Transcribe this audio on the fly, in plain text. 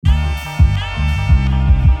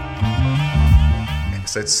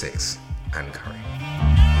Episode 6, Anne Currie.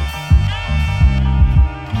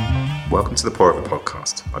 Welcome to the Pour Over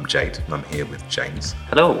podcast. I'm Jade, and I'm here with James.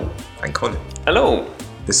 Hello. And Colin. Hello.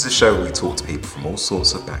 This is a show where we talk to people from all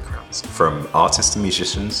sorts of backgrounds, from artists and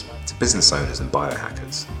musicians to business owners and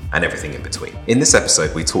biohackers, and everything in between. In this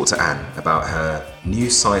episode, we talk to Anne about her new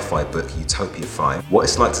sci-fi book, Utopia 5, what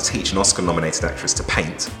it's like to teach an Oscar-nominated actress to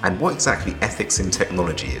paint, and what exactly ethics in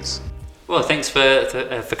technology is. Well, thanks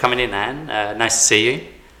for coming in, Anne. Nice to see you.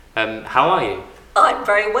 How are you? I'm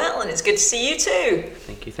very well, and it's good to see you too.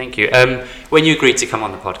 Thank you. When you agreed to come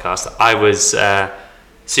on the podcast, I was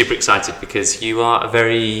super excited because you are a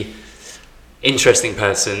very interesting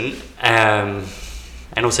person and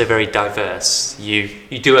also very diverse. You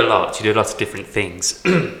do a lot. You do a lot of different things.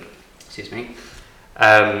 Excuse me.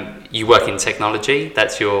 You work in technology.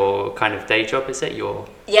 That's your kind of day job, is it?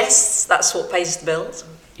 Yes, that's what pays the bills.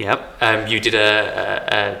 Yep. You did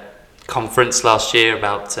a conference last year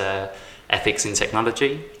about ethics in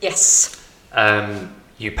technology. Yes.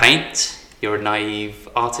 You paint. You're a naive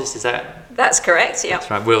artist, is that? That's correct, yeah. That's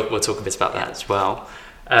right. We'll talk a bit about that as well.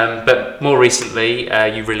 But more recently,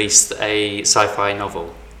 you released a sci-fi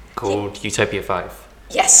novel called Utopia 5.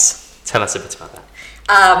 Yes. Tell us a bit about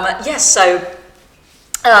that. So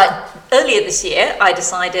earlier this year, I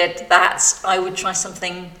decided that I would try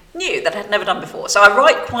something new that I had never done before. So I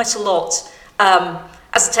write quite a lot.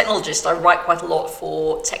 As a technologist, I write quite a lot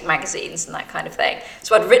for tech magazines and that kind of thing.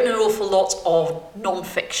 So I'd written an awful lot of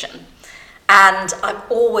non-fiction. And I've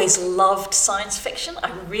always loved science fiction.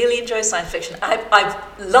 I really enjoy science fiction. I've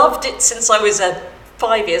loved it since I was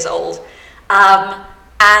 5 years old.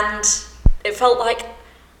 And it felt like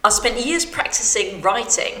I spent years practicing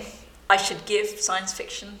writing. I should give science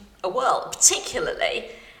fiction a whirl,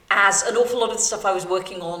 particularly as an awful lot of the stuff I was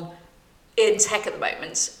working on in tech at the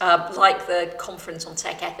moment, like the conference on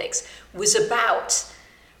tech ethics, was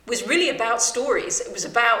really about stories. It was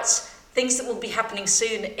about things that will be happening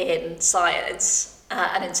soon in science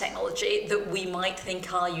and in technology that we might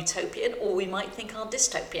think are utopian or we might think are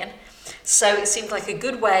dystopian. So it seemed like a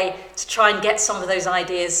good way to try and get some of those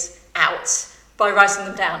ideas out by writing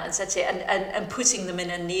them down and putting them in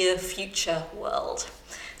a near future world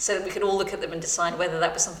so that we could all look at them and decide whether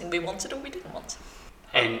that was something we wanted or we didn't want.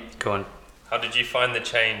 And go on. How did you find the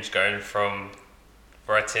change going from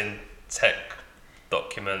writing tech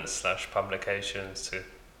documents / publications to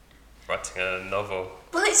writing a novel?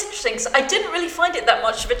 Well, it's interesting because I didn't really find it that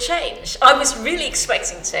much of a change. I was really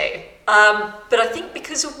expecting to, but I think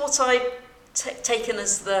because of what I've taken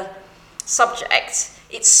as the subject,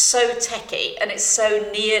 it's so techy and it's so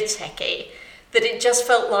near techy that it just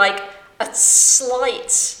felt like a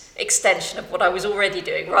slight extension of what I was already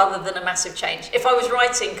doing rather than a massive change. If I was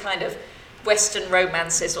writing kind of Western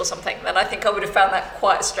romances or something, then I think I would have found that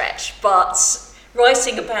quite a stretch. But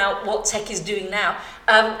writing about what tech is doing now,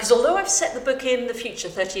 because although I've set the book in the future,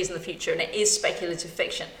 30 years in the future, and it is speculative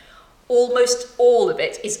fiction, almost all of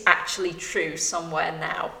it is actually true somewhere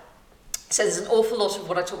now. So there's an awful lot of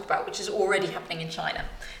what I talk about which is already happening in China.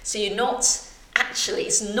 So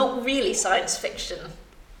it's not really science fiction,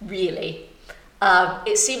 really.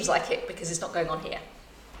 It seems like it because it's not going on here.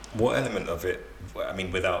 What element of it, I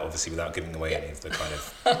mean, without giving away any of the kind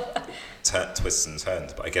of twists and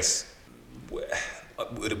turns, but I guess,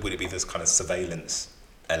 would it be this kind of surveillance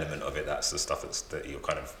element of it? That's the stuff that you're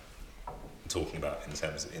kind of talking about in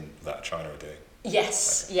terms of that China are doing?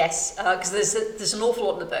 Yes, because there's an awful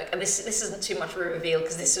lot in the book, and this isn't too much of a reveal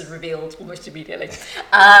because this is revealed almost immediately,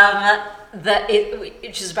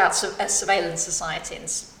 which is about a surveillance society and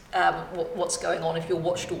what's going on if you're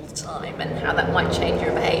watched all the time and how that might change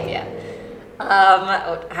your behaviour. How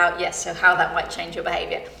that might change your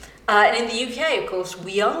behaviour. And in the UK, of course,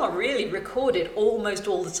 we are really recorded almost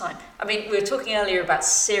all the time. I mean, we were talking earlier about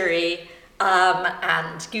Siri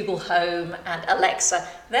and Google Home and Alexa.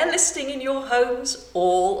 They're listening in your homes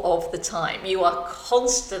all of the time. You are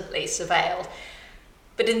constantly surveilled.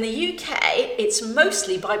 But in the UK, it's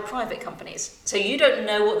mostly by private companies. So you don't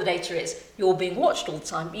know what the data is. You're being watched all the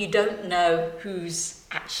time. You don't know who's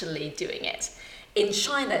actually doing it. In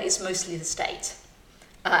China, it's mostly the state.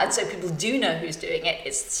 And so people do know who's doing it.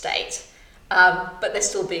 It's the state. But they're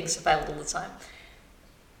still being surveilled all the time.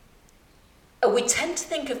 We tend to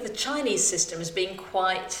think of the Chinese system as being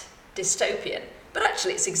quite dystopian. But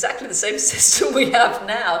actually, it's exactly the same system we have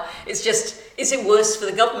now. It's just, is it worse for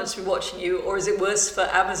the government to be watching you, or is it worse for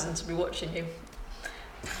Amazon to be watching you?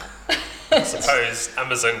 I suppose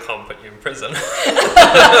Amazon can't put you in prison.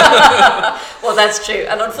 Well, that's true.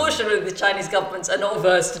 And unfortunately, the Chinese governments are not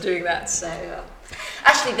averse to doing that. So,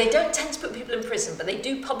 actually, they don't tend to put people in prison, but they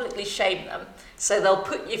do publicly shame them. So they'll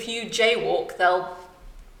if you jaywalk, they'll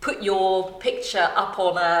put your picture up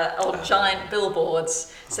on giant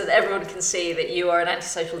billboards so that everyone can see that you are an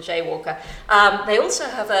antisocial jaywalker. They also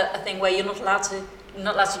have a thing where you're not allowed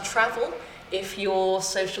to travel if your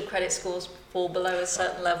social credit scores fall below a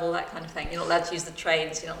certain level, that kind of thing. You're not allowed to use the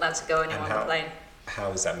trains. You're not allowed to go anywhere on the plane.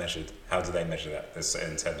 How is that measured? How do they measure that?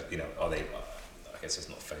 In terms of, are they? I guess it's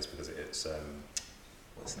not Facebook, is it? It's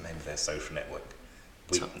what's the name of their social network?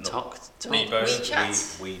 WeChat.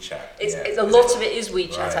 WeChat. It's a lot of it is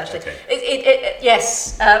WeChat, right, actually. Okay.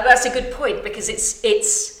 Yes, that's a good point, because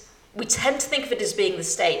it's we tend to think of it as being the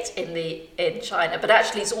state in China, but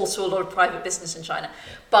actually it's also a lot of private business in China.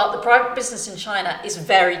 Yeah. But the private business in China is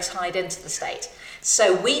very tied into the state.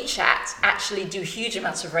 So WeChat actually do huge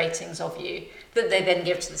amounts of ratings of you that they then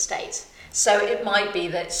give to the state. So it might be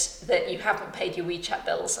that you haven't paid your WeChat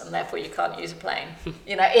bills and therefore you can't use a plane.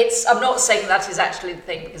 I'm not saying that is actually the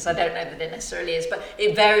thing, because I don't know that it necessarily is, but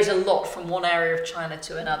it varies a lot from one area of China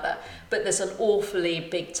to another. But there's an awfully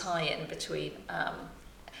big tie-in between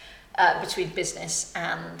business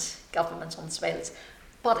and government on surveillance.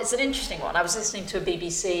 But it's an interesting one. I was listening to a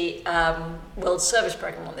BBC World Service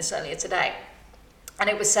programme on this earlier today, and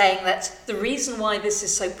it was saying that the reason why this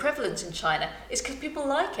is so prevalent in China is because people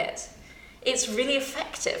like it. It's really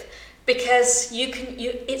effective because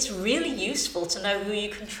it's really useful to know who you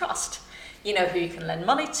can trust. You know who you can lend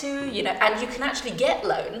money to, and you can actually get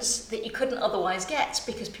loans that you couldn't otherwise get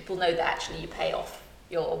because people know that actually you pay off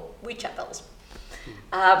your WeChat bills.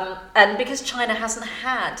 And because China hasn't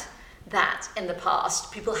had that in the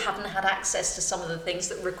past, people haven't had access to some of the things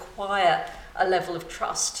that require a level of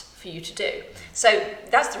trust for you to do. So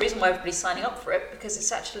that's the reason why everybody's signing up for it, because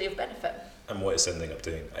it's actually of benefit. And what it's ending up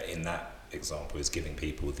doing in that example is giving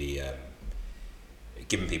people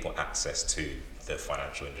access to the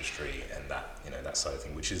financial industry and that side of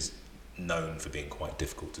thing, which is known for being quite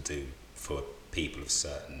difficult to do for people of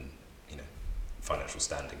certain financial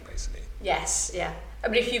standing, basically. Yes, yeah. I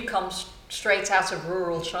mean, if you come straight out of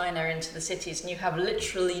rural China into the cities and you have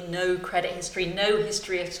literally no credit history, no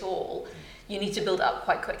history at all, you need to build it up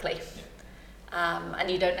quite quickly. Yeah. And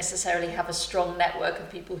you don't necessarily have a strong network of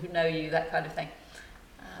people who know you, that kind of thing.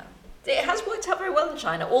 It has worked out very well in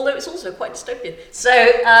China, although it's also quite dystopian. So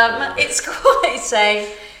it's quite it's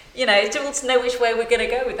difficult to know which way we're going to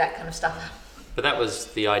go with that kind of stuff. But that was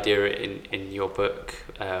the idea in your book,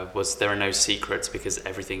 was there are no secrets because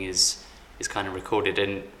everything is kind of recorded.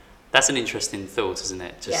 And that's an interesting thought, isn't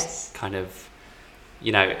it? Just kind of,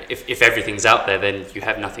 if everything's out there, then you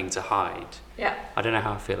have nothing to hide. Yeah. I don't know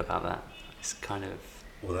how I feel about that. It's kind of...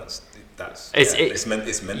 Well, it's meant to that, right? It's meant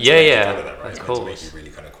to make you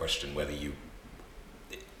really kind of question whether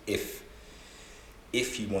if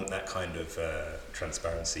you want that kind of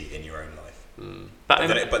transparency in your own life. But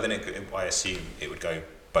then I assume it would go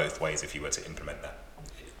both ways if you were to implement that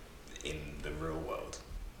in the real world.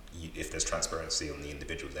 If there's transparency on the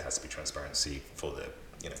individual, there has to be transparency for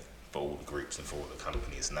for all the groups and for all the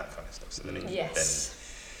companies and that kind of stuff. So then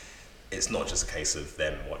it's not just a case of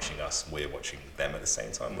them watching us, we're watching them at the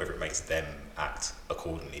same time, whether it makes them act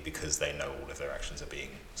accordingly because they know all of their actions are being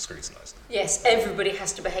scrutinised. Yes, everybody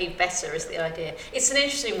has to behave better is the idea. It's an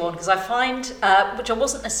interesting one because I find, which I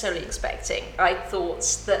wasn't necessarily expecting, I thought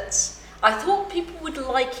people would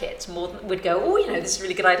like it more than would go, this is a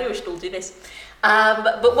really good idea, we should all do this.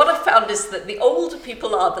 But what I found is that the older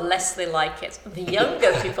people are, the less they like it. The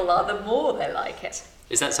younger people are, the more they like it.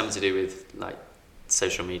 Is that something to do with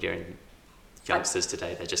social media and youngsters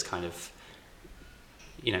today? They're just kind of,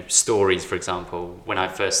 stories, for example. When I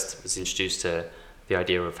first was introduced to the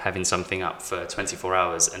idea of having something up for 24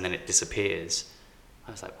 hours and then it disappears,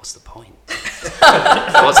 I was like, what's the point?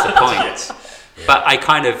 What's the point? Yeah. But I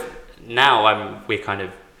kind of, now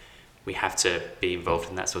we have to be involved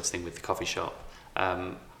in that sort of thing with the coffee shop.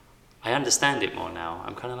 I understand it more now.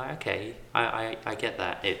 I'm kind of like, okay, I get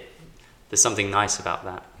that. There's something nice about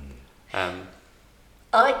that.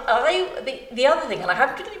 The other thing, and I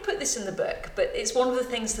haven't really put this in the book, but it's one of the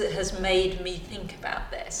things that has made me think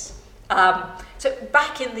about this. So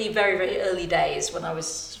back in the very, very early days, when I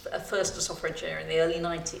was first a software engineer in the early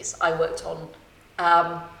 90s, I worked on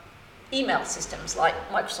email systems like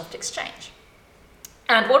Microsoft Exchange.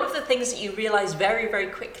 And one of the things that you realise very, very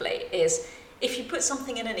quickly is if you put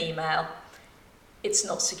something in an email, it's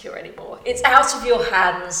not secure anymore. It's out of your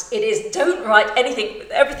hands. It is, don't write anything.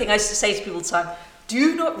 Everything I used to say to people all the time,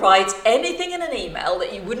 do not write anything in an email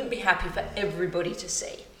that you wouldn't be happy for everybody to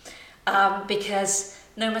see. Because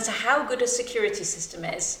no matter how good a security system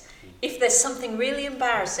is, if there's something really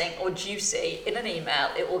embarrassing or juicy in an email,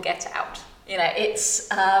 it will get out.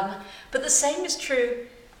 But the same is true,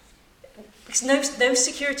 because no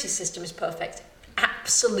security system is perfect.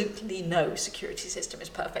 absolutely no security system is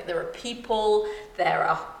perfect. There are people, there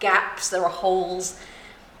are gaps, there are holes.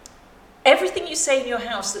 Everything you say in your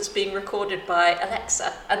house that's being recorded by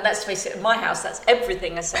Alexa, and let's face it, in my house, that's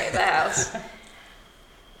everything I say in the house.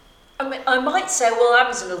 I mean, I might say, well,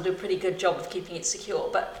 Amazon will do a pretty good job of keeping it secure,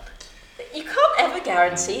 but you can't ever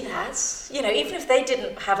guarantee that. You know, even if they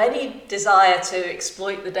didn't have any desire to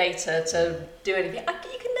exploit the data to do anything,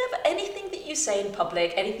 you can never, anything that you say in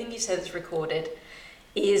public, anything you say that's recorded,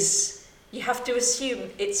 you have to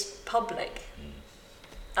assume it's public.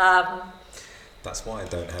 That's why I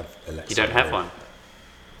don't have Alexa. You don't have one?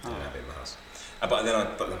 I don't have it in my house. But then I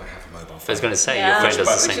have a mobile phone. I was going to say, Yeah. your phone does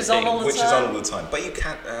the same Which is on thing. all the Which is time. on all the time. But you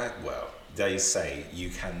can't, they say you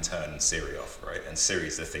can turn Siri off, right? And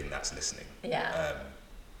Siri's the thing that's listening. Yeah.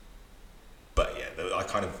 But yeah, I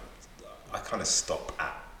kind of stop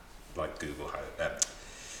at like Google Home.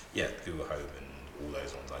 Google Home and all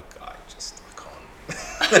those ones. I can't. I just can't.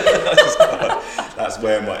 That's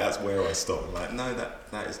where I stop. I'm like, no,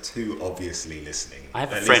 that is too obviously listening. I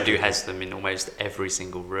have a friend who has them in almost every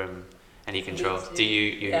single room, and he controls. Do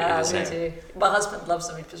you Yeah, do the we same? do. My husband loves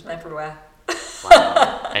them. He puts them everywhere.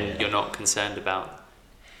 Wow. And you're not concerned about?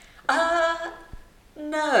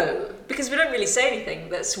 No, because we don't really say anything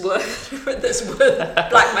that's worth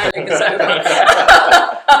blackmailing us over.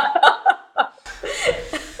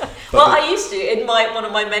 Well, I used to, in one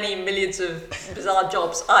of my many millions of bizarre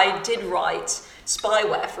jobs, I did write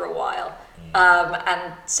spyware for a while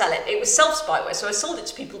and sell it. It was self-spyware, so I sold it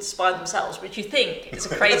to people to spy themselves, which you think is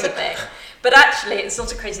a crazy thing. But actually, it's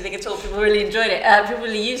not a crazy thing at all. People really enjoyed it. People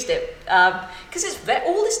really used it. Because it's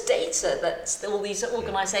all this data that all these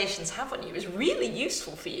organisations have on you is really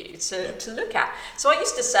useful for you to look at. So I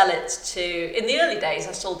used to sell it to, in the early days,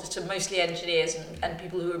 I sold it to mostly engineers and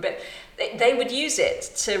people who were they would use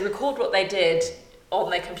it to record what they did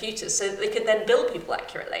on their computers so that they could then bill people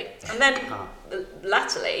accurately. And then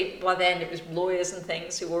latterly, by then, it was lawyers and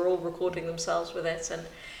things who were all recording themselves with it. And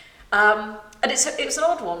it was an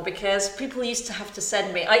odd one because people used to have to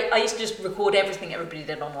send me, I used to just record everything everybody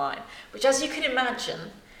did online, which, as you can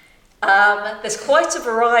imagine, there's quite a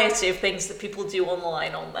variety of things that people do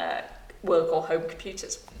online on their work or home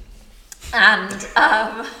computers. And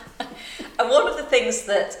one of the things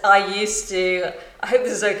that I used to, I hope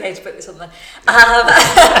this is okay to put this on there.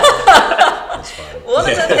 That's fine. One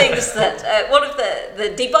of the things that, one of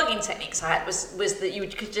the debugging techniques I had was that you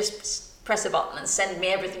could just press a button and send me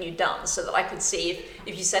everything you'd done so that I could see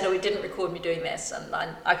if you said, oh, it didn't record me doing this, and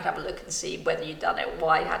I could have a look and see whether you'd done it or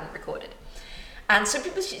why you hadn't recorded. And so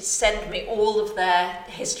people should send me all of their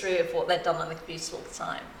history of what they'd done on the computer all the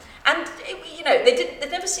time. And,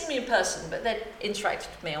 they'd never seen me in person, but they'd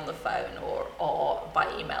interacted with me on the phone or by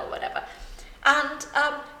email or whatever. And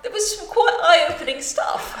there was some quite eye-opening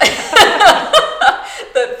stuff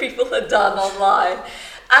that people had done online.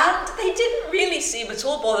 And they didn't really seem at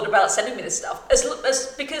all bothered about sending me this stuff, as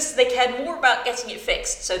because they cared more about getting it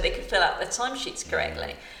fixed so they could fill out their timesheets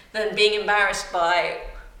correctly than being embarrassed by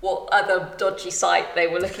what other dodgy site they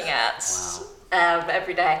were looking at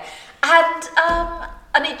every day.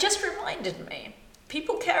 And it just reminded me,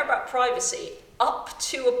 people care about privacy up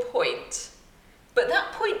to a point, but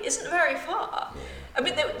that point isn't very far. I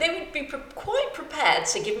mean, they would be quite prepared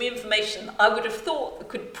to give me information I would have thought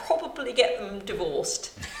could probably get them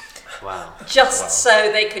divorced. Wow.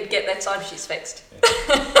 So they could get their timesheets fixed.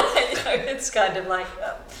 It's kind of like...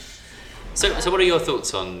 So what are your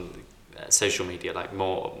thoughts on social media, like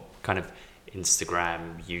more kind of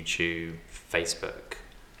Instagram, YouTube, Facebook?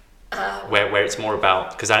 Where it's more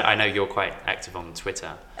about, because I know you're quite active on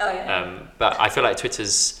Twitter, but I feel like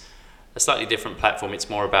Twitter's a slightly different platform. It's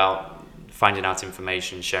more about finding out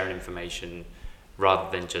information, sharing information, rather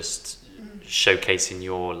than just showcasing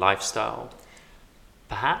your lifestyle.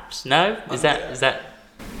 Perhaps? No? Is that?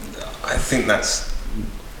 I think that's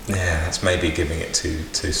maybe giving it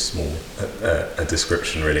too small a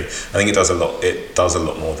description, really. I think it does a lot. It does a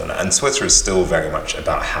lot more than that. And Twitter is still very much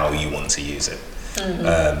about how you want to use it.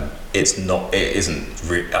 It's not. It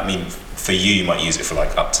isn't. I mean, for you might use it for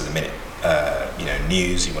like up to the minute.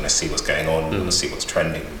 News. You want to see what's going on. You want to see what's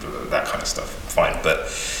trending. That kind of stuff. Fine. But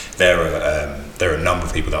there are a number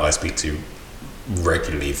of people that I speak to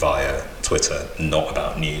regularly via Twitter, not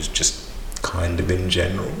about news, just kind of in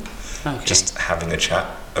general. Okay. Just having a chat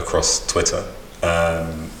across Twitter.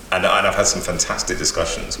 And I've had some fantastic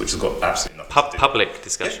discussions, which has got absolutely nothing to do. Public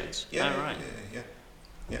discussions. Yeah, right.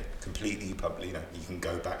 Yeah, completely public. You can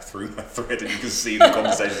go back through my thread and you can see the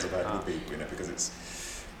conversations I've had with people. Because it's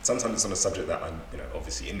sometimes on a subject that I'm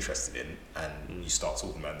obviously interested in, and you start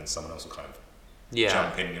talking about it, and then someone else will kind of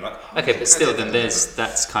jump in. And you're like, okay, but still, then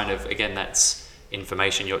that's kind of, again, that's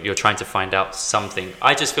information. You're trying to find out something.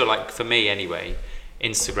 I just feel like, for me anyway,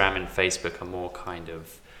 Instagram and Facebook are more kind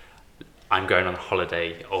of, I'm going on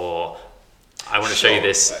holiday, or I want to show you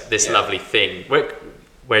this lovely thing.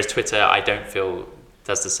 Whereas Twitter, I don't feel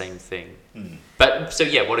does the same thing. But so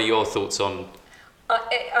yeah, what are your thoughts on?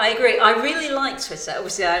 I agree. I really like Twitter.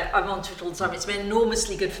 Obviously, I'm on Twitter all the time. It's been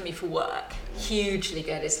enormously good for me for work. Hugely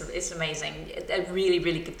good. It's amazing. A really,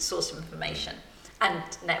 really good source of information and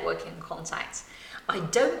networking and contacts. I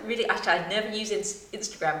don't really, actually, I never use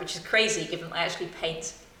Instagram, which is crazy given I actually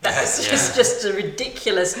paint. That's just a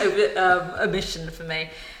ridiculous omission for me.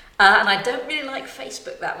 And I don't really like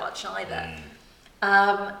Facebook that much either.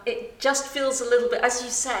 It just feels a little bit, as you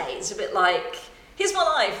say, it's a bit like, here's my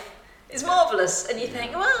life. It's marvellous, and you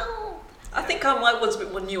think, well, I think I might want a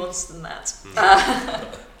bit more nuanced than that.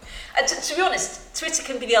 And to be honest, Twitter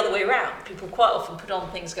can be the other way around. People quite often put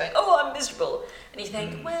on things going, "Oh, I'm miserable," and you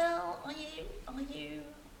think, "Well, are you?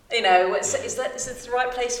 You know, is this the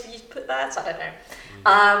right place for you to put that? I don't know."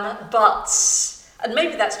 And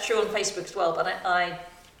maybe that's true on Facebook as well, but I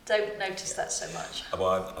don't notice that so much.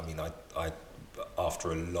 Well, I mean, I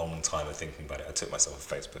after a long time of thinking about it, I took myself off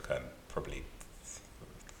Facebook probably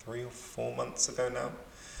 3 or 4 months ago now,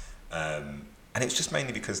 and it's just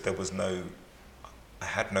mainly because I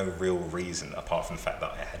had no real reason apart from the fact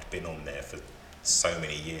that I had been on there for so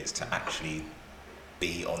many years to actually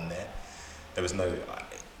be on there. There was no,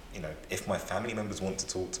 if my family members want to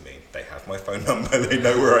talk to me, they have my phone number, they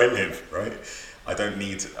know where I live, right? I don't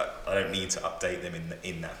need to update them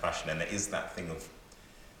in that fashion, and there is that thing of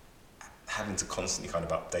having to constantly kind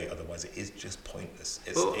of update, otherwise it is just pointless.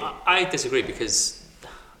 I disagree, because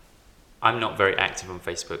I'm not very active on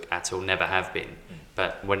Facebook at all, never have been.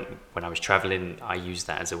 But when I was travelling, I used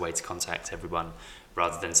that as a way to contact everyone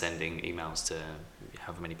rather than sending emails to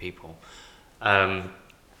however many people.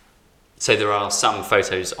 So there are some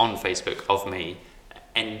photos on Facebook of me,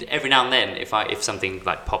 and every now and then, if something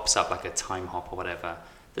like pops up, like a time hop or whatever,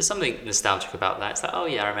 there's something nostalgic about that. It's like, oh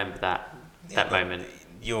yeah, I remember that moment.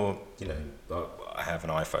 I have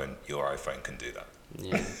an iPhone. Your iPhone can do that.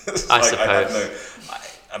 Yeah, I suppose.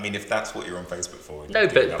 I mean, if that's what you're on Facebook for, no,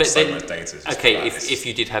 but so then much data, okay, if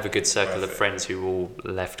you did have a good circle of friends who all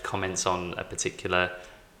left comments on a particular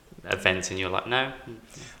event, and you're like, no,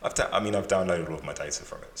 I've downloaded all of my data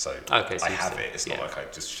from it, so okay, so I have it. It's not like I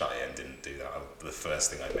just shut it and didn't do that. The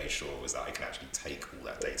first thing I made sure was that I can actually take all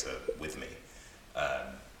that data with me,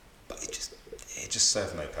 but it just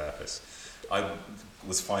served no purpose. I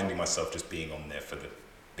was finding myself just being on there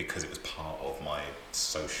because it was part of my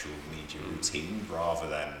social media routine, rather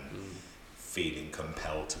than feeling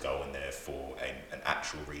compelled to go on there for an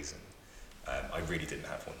actual reason. I really didn't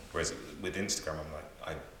have one. Whereas with Instagram, I'm like,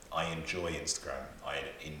 I enjoy Instagram. I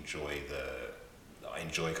enjoy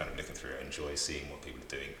kind of looking through it. I enjoy seeing what people are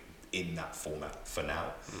doing in that format for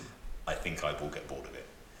now. I think I will get bored of it.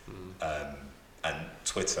 And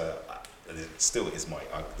Twitter still is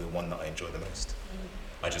the one that I enjoy the most.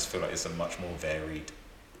 I just feel like it's a much more varied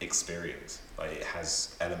experience. Like, it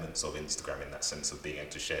has elements of Instagram in that sense of being able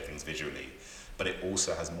to share things visually, but it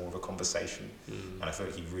also has more of a conversation. And I feel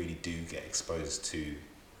like you really do get exposed to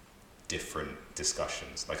different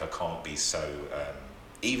discussions. Like, I can't be so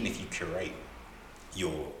even if you curate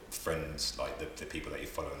your friends, like the people that you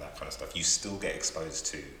follow and that kind of stuff, you still get exposed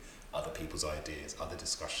to other people's ideas, other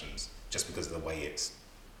discussions, just because of the way it's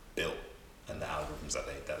built and the algorithms that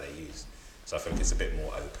they use. So I feel like it's a bit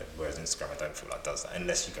more open, whereas Instagram, I don't feel like does that,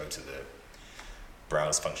 unless you go to the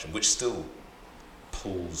browse function, which still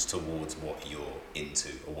pulls towards what you're into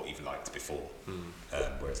or what you've liked before.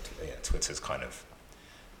 Whereas Twitter's kind of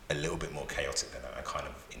a little bit more chaotic than that. I kind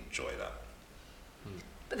of enjoy that.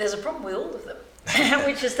 But there's a problem with all of them,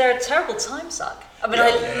 which is they're a terrible time suck. I mean,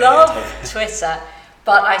 I love Twitter,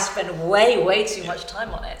 but I spend way too much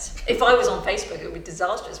time on it. If I was on Facebook, it would be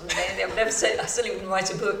disastrous. I would never say, I certainly wouldn't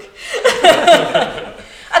write a book.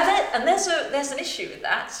 and there's an issue with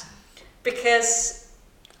that, because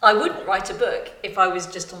I wouldn't write a book if I was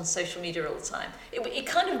just on social media all the time. It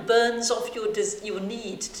kind of burns off your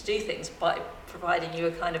need to do things by providing you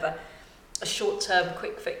a kind of a short-term,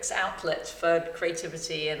 quick-fix outlet for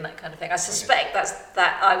creativity and that kind of thing. I suspect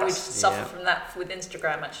that I would suffer from that with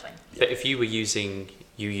Instagram, actually. But if you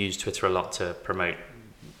use Twitter a lot to promote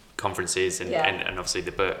conferences and obviously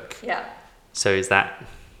the book. Yeah. So is that,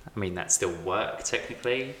 that still work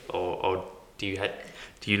technically, or do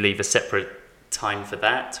you leave a separate time for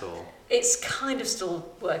that, or? It's kind of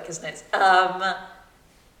still work, isn't it?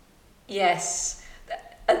 Yes.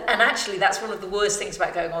 And actually, that's one of the worst things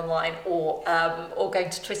about going online or going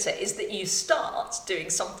to Twitter, is that you start doing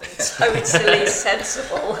something totally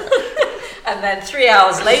sensible, and then 3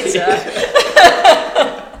 hours later,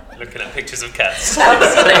 Looking at pictures of cats.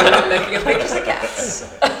 absolutely looking at pictures of cats.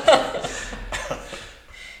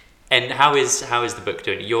 And how is the book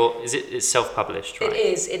doing? It's self-published, right?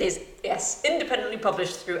 It is, yes, independently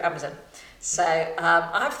published through Amazon. So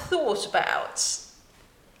I've thought about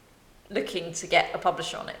looking to get a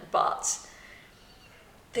publisher on it, but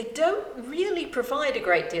they don't really provide a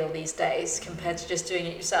great deal these days compared to just doing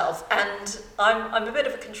it yourself. And I'm a bit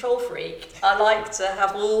of a control freak. I like to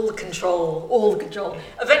have all the control.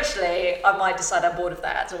 Eventually, I might decide I'm bored of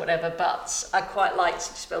that or whatever, but I quite like to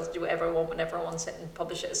just be able to do whatever I want whenever I want it and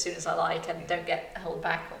publish it as soon as I like and don't get held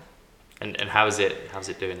back on. And how's it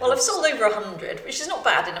doing? Well, I've sold over 100, which is not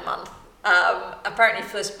bad in a month. Apparently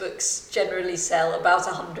first books generally sell about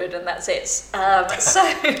 100 and that's it. So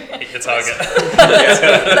Hit your target.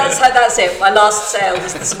 that's it. My last sale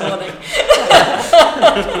was this morning.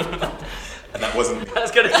 And that wasn't. I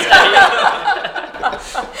was going to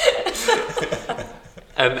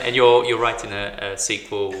say. And you're writing a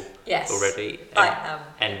sequel Yes, already. I am.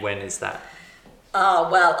 And when is that?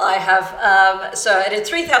 Well, I have. So I did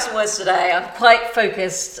 3,000 words today. I'm quite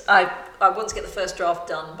focused. I want to get the first draft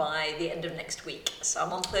done by the end of next week. So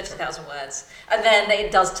I'm on 30,000 words, and then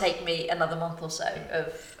it does take me another month or so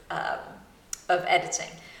of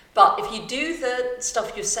editing. But if you do the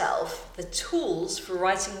stuff yourself, the tools for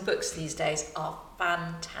writing books these days are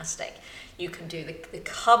fantastic. You can do the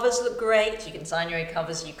covers look great. You can design your own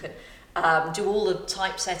covers. You can do all the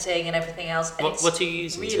typesetting and everything else. And What are you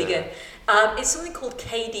using? really good. It's something called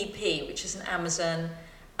KDP, which is an Amazon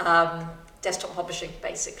desktop publishing,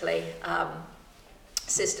 basically,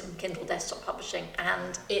 system, Kindle desktop publishing,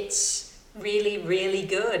 and it's really, really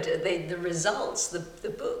good. The results, the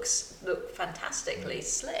books look fantastically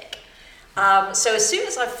slick. So as soon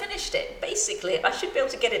as I've finished it, basically, I should be able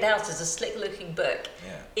to get it out as a slick-looking book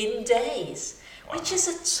in days, which is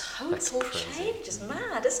a total change. It's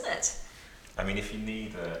mad, isn't it? I mean, if you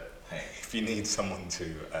need someone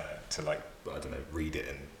to like, I don't know, read it,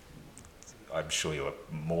 and I'm sure you're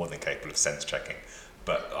more than capable of sense checking,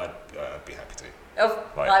 but I'd be happy to. Oh,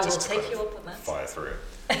 Like, I will just to take kind you of up on that. Fire through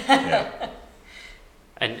it. Yeah.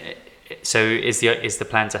 And so is the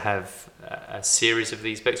plan to have a series of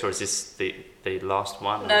these books, or is this the last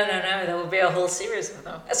one? No, there will be a whole series of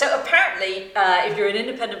them. So apparently, if you're an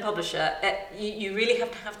independent publisher, you really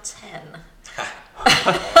have to have 10.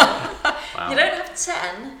 Wow. You don't have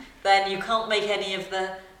 10, then you can't make any of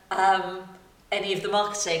the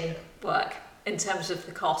marketing work in terms of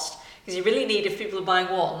the cost, because you really need, if people are buying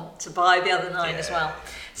one, to buy the other 9 as well.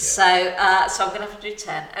 So I'm going to have to do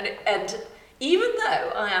 10, and even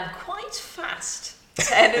though I am quite fast,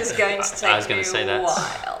 10 is going to take me a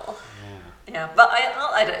while. Yeah, but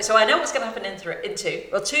I don't. So I know what's going to happen in 2.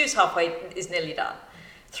 Well, 2 is nearly done.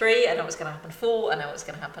 3, I know what's going to happen. 4, I know what's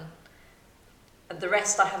going to happen. And the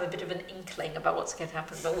rest, I have a bit of an inkling about what's going to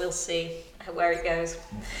happen, but we'll see where it goes.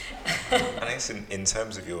 And I guess in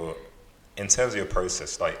terms of your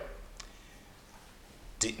process, like,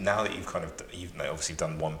 now that you've obviously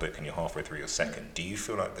done one book and you're halfway through your second, do you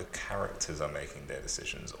feel like the characters are making their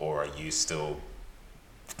decisions, or are you still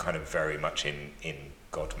kind of very much in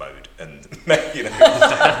God mode and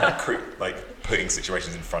like putting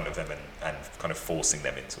situations in front of them and kind of forcing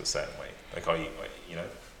them into a certain way? Like, are you,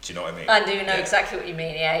 do you know what I mean? I do know exactly what you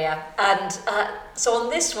mean, yeah. And so on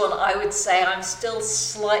this one, I would say I'm still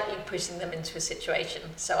slightly pushing them into a situation.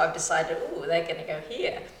 So I've decided, they're going to go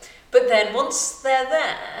here. But then once they're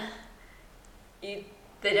there,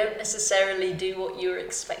 they don't necessarily do what you're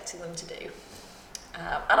expecting them to do.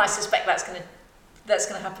 And I suspect that's going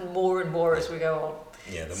to happen more and more as we go on.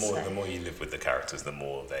 Yeah, the more you live with the characters, the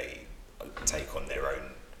more they take on their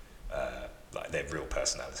own, like their real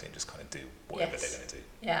personality, and just kind of do whatever they're going to do.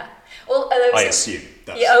 Yeah. Well, I assume.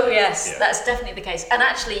 That's, that's definitely the case. And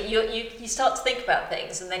actually, you start to think about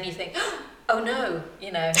things, and then you think, oh no,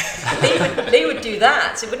 Lee would do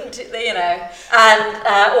that. It wouldn't, and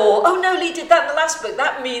or oh no, Lee did that in the last book.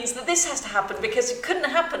 That means that this has to happen because it couldn't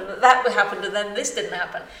happen that would happen, and then this didn't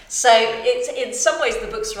happen. So it's in some ways the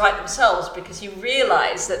books write themselves because you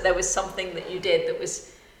realise that there was something that you did that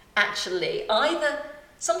was actually either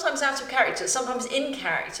sometimes out of character, sometimes in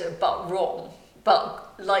character, but wrong,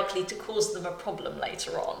 but likely to cause them a problem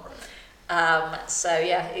later on.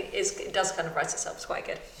 It does kind of write itself. It's quite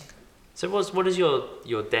good. So what does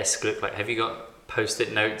your desk look like? Have you got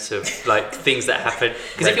post-it notes of like things that happen?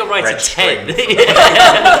 Because if you're writing 10,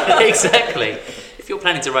 exactly. If you're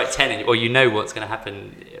planning to write 10, or you know what's going to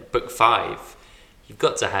happen, book 5, you've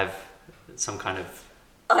got to have some kind of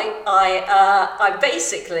I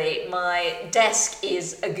basically, my desk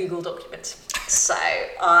is a Google document. So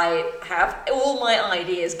I have all my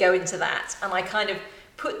ideas go into that, and I kind of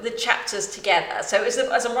put the chapters together. So as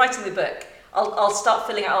I'm writing the book, I'll start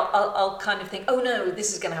filling out, I'll kind of think, oh no,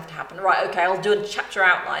 this is going to have to happen. Right, okay, I'll do a chapter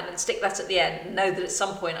outline and stick that at the end and know that at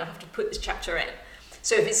some point I have to put this chapter in.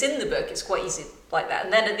 So if it's in the book, it's quite easy like that.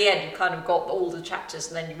 And then at the end, you've kind of got all the chapters,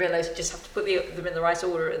 and then you realise you just have to put them in the right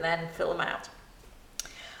order and then fill them out.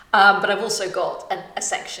 But I've also got a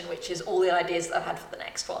section which is all the ideas that I've had for the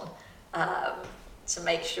next one, to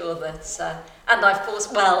make sure that, and I've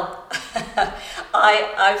forced, well,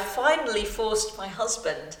 I finally forced my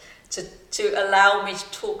husband to allow me to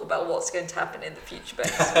talk about what's going to happen in the future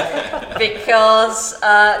books. Because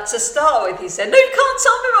to start with, he said, no, you can't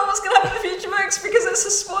tell me about what's going to happen in the future books because it's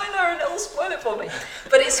a spoiler and it'll spoil it for me.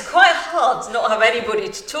 But it's quite hard to not have anybody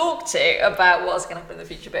to talk to about what's going to happen in the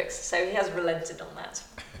future books. So he has relented on that.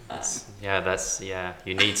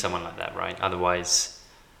 You need someone like that, right? Otherwise,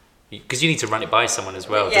 because you need to run it by someone as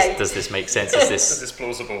well. Yeah. Does this make sense? Is this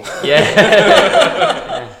plausible?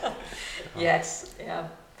 Yeah. Yes, yeah.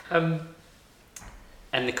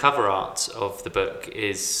 And the cover art of the book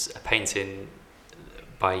is a painting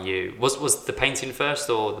by you. Was the painting first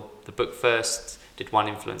or the book first? Did one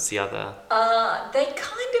influence the other? They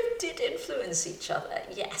kind of did influence each other,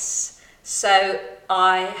 yes. So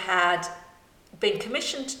I had been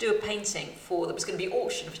commissioned to do a painting that was going to be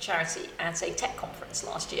auctioned for charity at a tech conference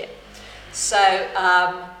last year. So,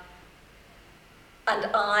 and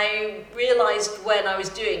I realised when I was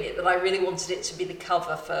doing it that I really wanted it to be the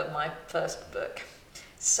cover for my first book.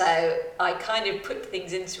 So I kind of put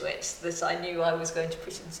things into it that I knew I was going to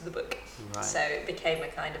put into the book. Right. So it became a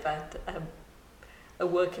kind of a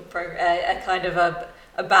work in progress, a kind of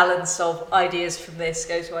a balance of ideas from this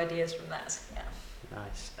go to ideas from that. Yeah.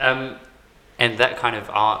 Nice. And that kind of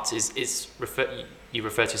art you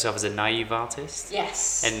refer to yourself as a naive artist?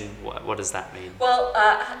 Yes. And what does that mean? Well,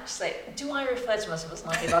 actually, do I refer to myself as a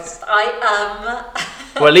naive artist? I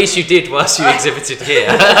Well, at least you did whilst you exhibited here.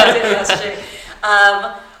 I did, that's true.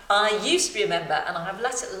 I used to be a member, and I have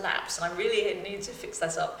let it lapse, and I really need to fix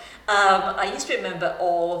that up. I used to be a member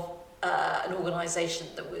of an organisation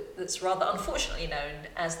that's rather unfortunately known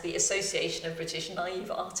as the Association of British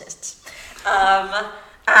Naive Artists.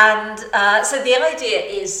 So the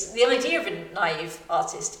idea of a naive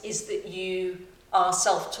artist is that you are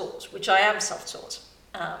self-taught, which I am self-taught,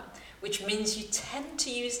 which means you tend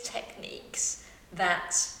to use techniques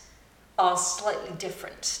that are slightly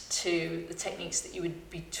different to the techniques that you would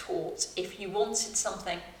be taught if you wanted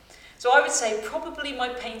something. So I would say probably my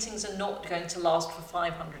paintings are not going to last for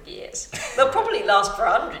 500 years. They'll probably last for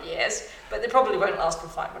 100 years, but they probably won't last for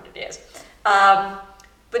 500 years.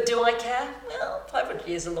 But do I care? Well, 500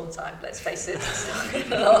 years is a long time, let's face it. It's not going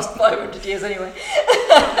to last 500 years anyway.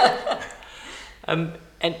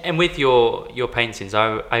 And with your paintings,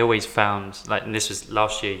 I always found, like, and this was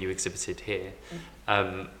last year you exhibited here,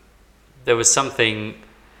 there was something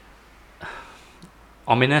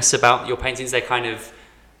ominous about your paintings. They're kind of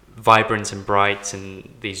vibrant and bright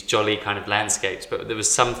and these jolly kind of landscapes, but there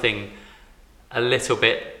was something a little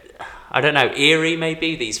bit, I don't know, eerie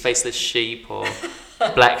maybe, these faceless sheep or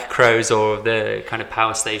black crows or the kind of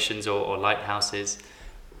power stations or lighthouses,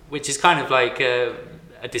 which is kind of like a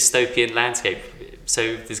dystopian landscape.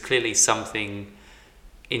 So there's clearly something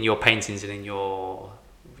in your paintings and in your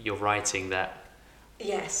writing that...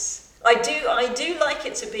 Yes, I do like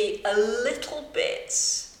it to be a little bit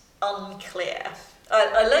unclear.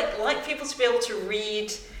 I like people to be able to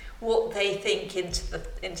read what they think into the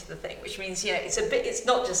thing, which means, it's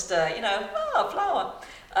not just a flower,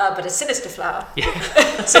 but a sinister flower. Yeah,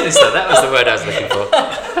 sinister. That was the word I was looking for.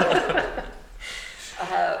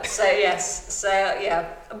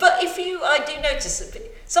 But I do notice that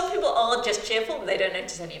some people are just cheerful, but they don't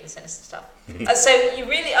notice any of the sinister stuff.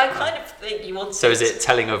 I kind of think you want. So is it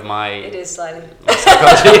telling of my? It is slightly.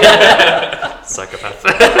 Psychopath.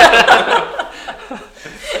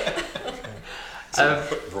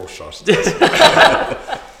 Raw shot.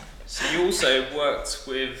 So you also worked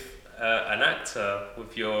with an actor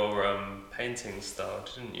with your painting style,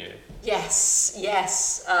 didn't you? Yes.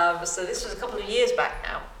 So this was a couple of years back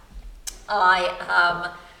now.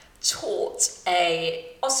 I taught a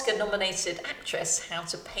Oscar-nominated actress how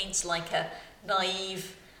to paint like a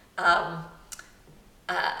naive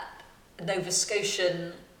Nova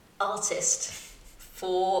Scotian artist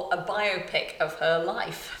for a biopic of her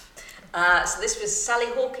life. So this was Sally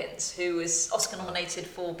Hawkins, who was Oscar nominated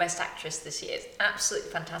for Best Actress this year. Absolutely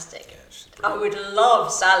fantastic. Yeah, she's I brilliant. would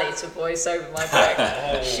love Sally to voice over my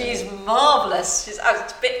book. She's marvellous. She's a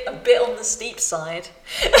bit on the steep side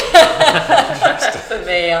for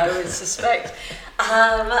me, I would suspect.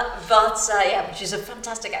 But she's a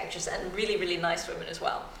fantastic actress and really, really nice woman as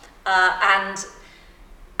well. And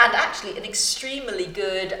actually an extremely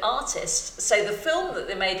good artist. So the film that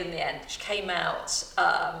they made in the end, which came out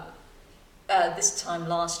this time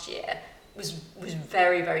last year, was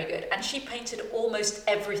very, very good. And she painted almost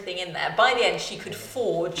everything in there. By the end, she could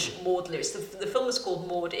forge Maud Lewis. The film was called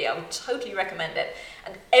Maudie. I would totally recommend it.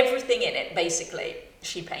 And everything in it, basically,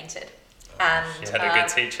 she painted. And She had a good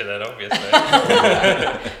teacher then, obviously.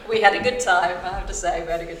 we had a good time, I have to say. We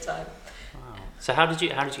had a good time. Wow. So how did you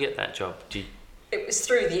get that job? It was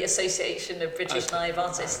through the Association of British Naive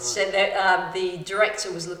Artists. So the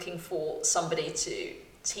director was looking for somebody to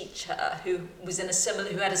teach her who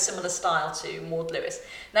had a similar style to Maud Lewis.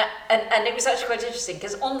 Now, and it was actually quite interesting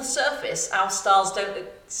because on the surface our styles don't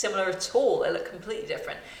look similar at all. They look completely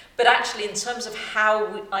different. But actually, in terms of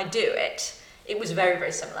how I do it, it was very,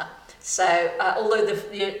 very similar. So although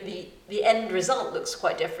the end result looks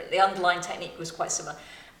quite different, the underlying technique was quite similar.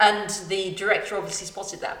 And the director obviously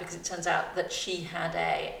spotted that because it turns out that she had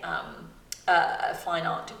a fine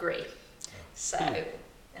art degree. So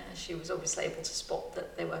she was obviously able to spot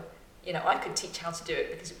that they were, I could teach how to do it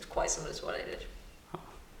because it was quite similar to what I did.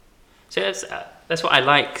 So that's what I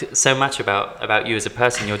like so much about you as a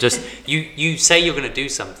person. You're just you say you're going to do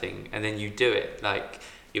something and then you do it. Like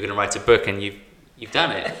you're going to write a book and you've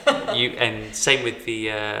done it. And same with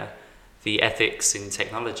the ethics in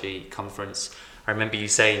technology conference. I remember you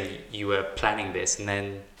saying you were planning this, and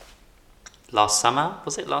then last summer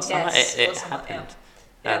summer it happened.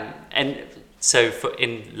 Yeah. And so,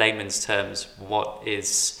 in layman's terms, what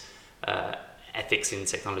is ethics in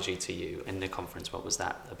technology to you? In the conference, what was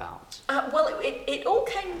that about? Well, it all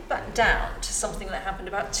came back down to something that happened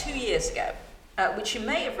about 2 years ago, which you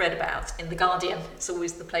may have read about in The Guardian. It's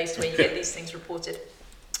always the place where you get these things reported.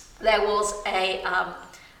 There was a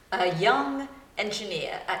young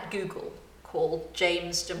engineer at Google called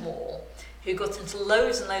James Damore, who got into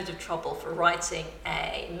loads and loads of trouble for writing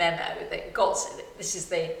a memo that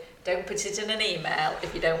don't put it in an email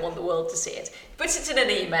if you don't want the world to see it. Put it in an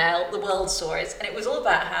email, the world saw it, and it was all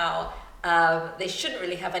about how they shouldn't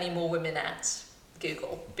really have any more women at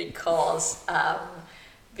Google because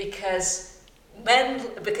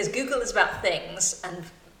Google is about things, and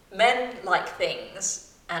men like things,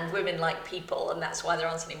 and women like people, and that's why there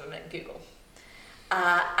aren't any women at Google.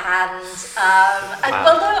 I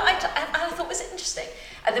thought it was interesting.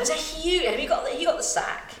 And there was a huge. He got the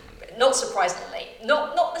sack. Not surprisingly,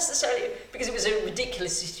 not necessarily because it was a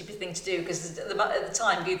ridiculously stupid thing to do. Because at the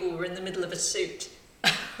time, Google were in the middle of a suit,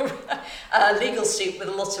 a legal suit with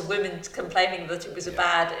a lot of women complaining that it was a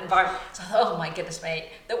bad environment. So I thought, oh my goodness me,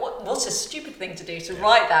 what a stupid thing to do to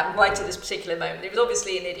write that right at this particular moment. He was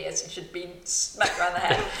obviously an idiot and should be smacked around the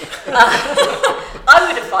head. I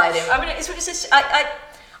would have fired him. I mean,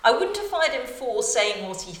 I wouldn't have fired him for saying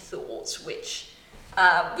what he thought, which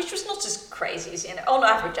was not as crazy as, on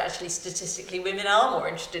average, actually, statistically, women are more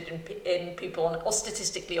interested in people, or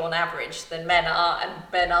statistically on average, than men are, and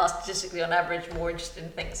men are statistically on average more interested in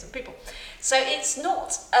things than people. So it's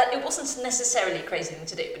not, it wasn't necessarily a crazy thing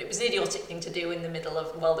to do, but it was an idiotic thing to do they were in the middle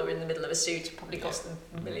of a suit. It probably cost them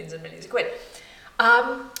millions and millions of quid.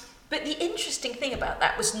 But the interesting thing about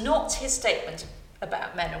that was not his statement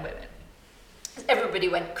about men and women. Everybody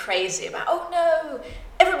went crazy about, oh no,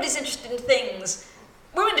 everybody's interested in things.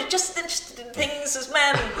 Women are just as interested in things as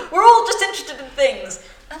men. We're all just interested in things.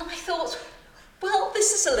 And I thought, well,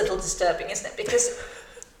 this is a little disturbing, isn't it? Because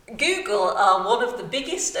Google are one of the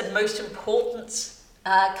biggest and most important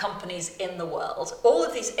companies in the world. All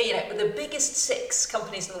of these, the biggest 6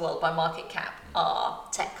 companies in the world by market cap are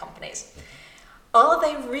tech companies. Are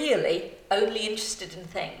they really only interested in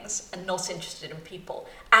things and not interested in people?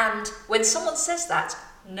 And when someone says that,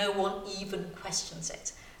 no one even questions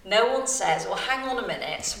it. No one says, well, hang on a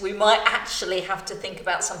minute, we might actually have to think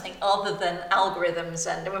about something other than algorithms,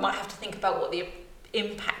 and we might have to think about what the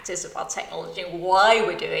impact is of our technology and why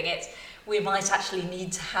we're doing it. We might actually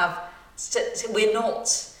need to have, we're not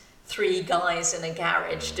 3 guys in a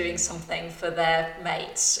garage doing something for their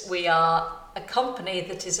mates. We are a company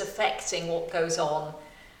that is affecting what goes on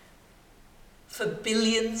for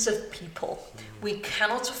billions of people. We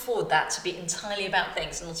cannot afford that to be entirely about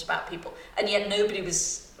things and not about people. And yet nobody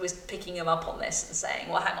was picking them up on this and saying,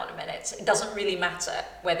 well, hang on a minute, it doesn't really matter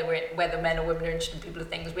whether men or women are interested in people or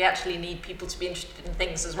things. We actually need people to be interested in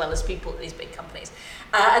things as well as people at these big companies.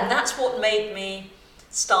 And that's what made me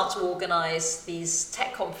start to organise these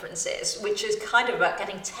tech conferences, which is kind of about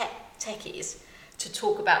getting techies to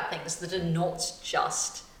talk about things that are not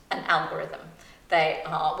just an algorithm. They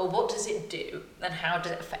are, well, what does it do and how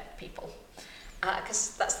does it affect people?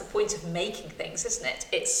 Because that's the point of making things, isn't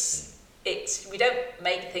it? We don't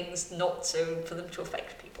make things for them to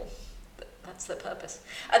affect people. That's their purpose.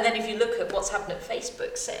 And then if you look at what's happened at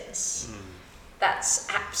Facebook since, that's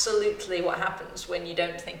absolutely what happens when you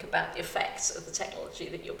don't think about the effects of the technology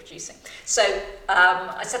that you're producing. So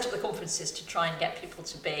I set up the conferences to try and get people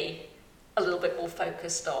to be a little bit more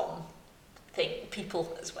focused on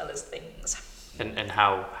people as well as things. And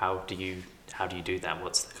how do you do that?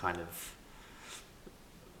 What's the kind of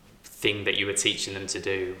thing that you were teaching them to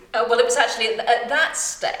do? Well, it was actually at that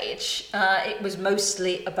stage, it was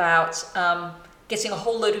mostly about getting a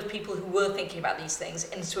whole load of people who were thinking about these things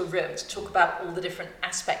into a room to talk about all the different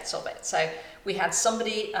aspects of it. So we had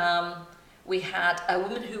we had a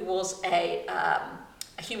woman who was a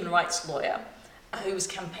human rights lawyer who was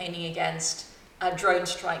campaigning against drone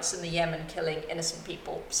strikes in the Yemen killing innocent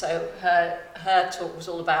people. So her talk was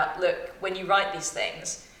all about, look, when you write these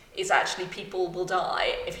things, it's actually people will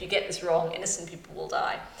die. If you get this wrong, innocent people will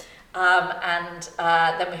die. And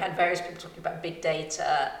then we had various people talking about big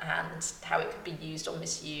data and how it could be used or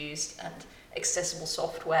misused and accessible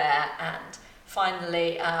software. And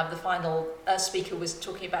finally, the final speaker was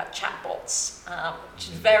talking about chatbots, which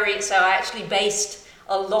is so I actually based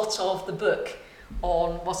a lot of the book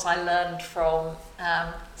on what I learned from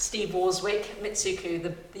Steve Warswick,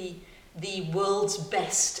 Mitsuku, the world's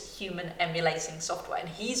best human emulating software. And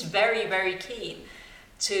he's very, very keen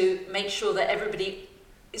to make sure that everybody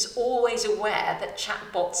is always aware that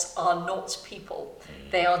chatbots are not people.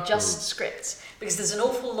 They are just scripts. Because there's an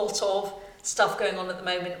awful lot of stuff going on at the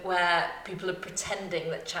moment where people are pretending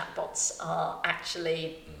that chatbots are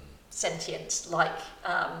actually sentient, like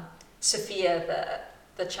Sophia,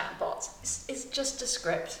 the chatbot. It's just a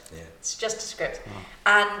script. Yeah. It's just a script.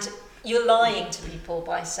 And you're lying to people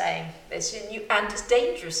by saying this, and it's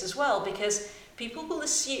dangerous as well, because people will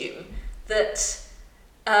assume that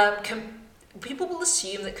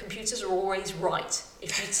computers are always right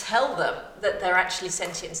if you tell them that they're actually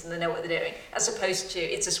sentient and they know what they're doing, as opposed to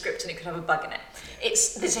it's a script and it could have a bug in it.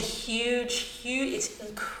 There's a huge, it's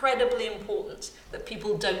incredibly important that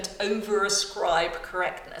people don't over-ascribe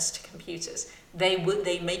correctness to computers. They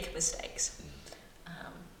make mistakes.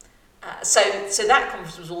 So that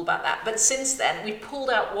conference was all about that. But since then, we pulled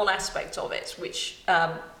out one aspect of it, which,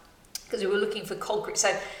 because we were looking for concrete.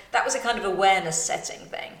 So that was a kind of awareness setting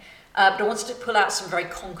thing. But I wanted to pull out some very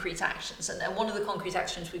concrete actions. And one of the concrete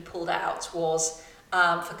actions we pulled out was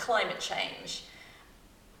for climate change.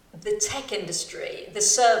 The tech industry, the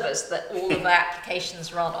servers that all of our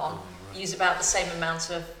applications run on, use about the same amount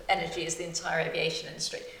of energy as the entire aviation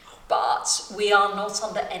industry. But we are not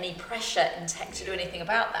under any pressure in tech to do anything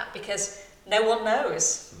about that, because no one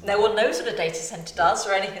knows. No one knows what a data center does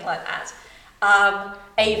or anything like that.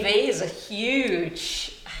 AV is a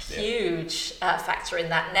huge factor in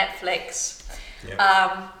that. Netflix.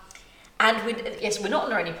 And we're not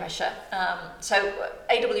under any pressure. So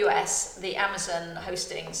AWS, the Amazon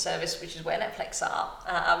hosting service, which is where Netflix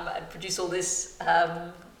are, produce all this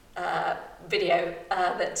video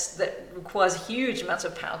that requires a huge amount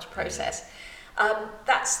of power to process.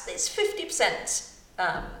 It's 50%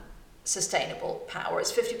 sustainable power.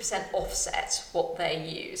 It's 50% offset what they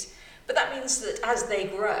use. But that means that as they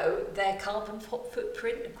grow, their carbon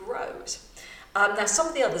footprint grows. Now, some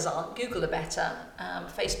of the others aren't. Google are better,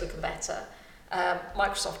 Facebook are better,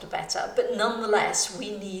 Microsoft are better, but nonetheless,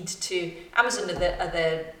 we need to. Amazon are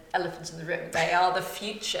the elephant in the room. They are the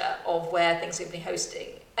future of where things are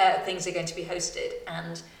going to be hosted,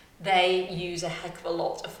 and they use a heck of a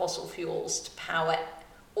lot of fossil fuels to power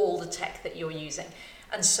all the tech that you're using,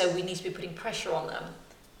 and so we need to be putting pressure on them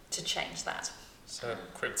to change that. So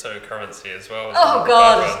cryptocurrency as well. Oh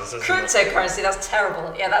God, cryptocurrency, that's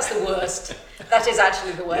terrible. Yeah, that's the worst. That is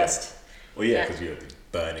actually the worst. Yeah. Well, yeah, because you're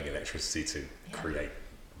burning electricity to create,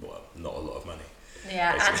 not a lot of money.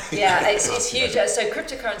 Yeah, it's huge. So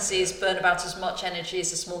cryptocurrencies burn about as much energy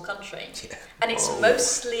as a small country. Yeah. And it's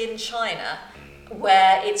mostly in China,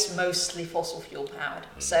 where it's mostly fossil fuel powered.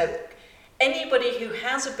 So anybody who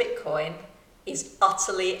has a Bitcoin is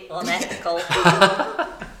utterly unethical.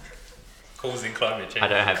 causing climate change. I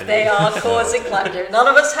don't have any. They are causing climate change. None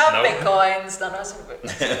of us have No. bitcoins. None of us have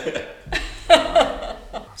bitcoins.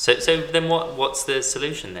 So then what's the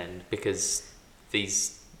solution then? Because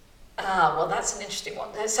these... Well, that's an interesting one.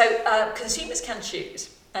 So consumers can choose.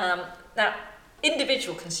 Now,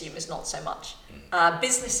 individual consumers not so much.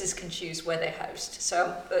 Businesses can choose where they host.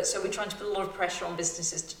 So we're trying to put a lot of pressure on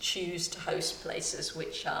businesses to choose to host places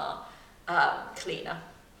which are cleaner.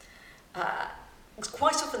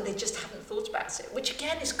 Quite often they just haven't thought about it, which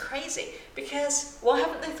again is crazy, because why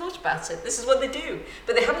haven't they thought about it? This is what they do,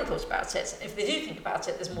 but they haven't thought about it. If they do think about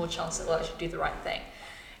it, there's more chance that they'll actually do the right thing.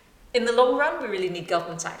 In the long run, we really need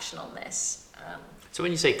government action on this. So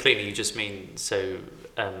when you say cleaner, you just mean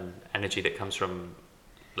energy that comes from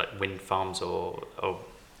like wind farms or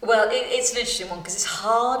Well, it's an interesting one because it's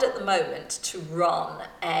hard at the moment to run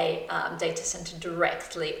a data center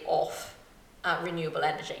directly off renewable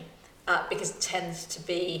energy because it tends to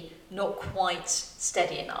be not quite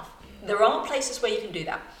steady enough. There are places where you can do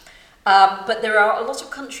that, but there are a lot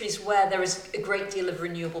of countries where there is a great deal of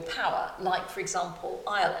renewable power, like, for example,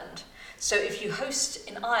 Ireland. So if you host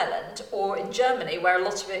in Ireland or in Germany, where a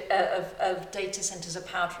lot of data centers are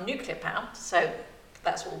powered from nuclear power, so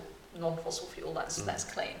that's all non-fossil fuel, that's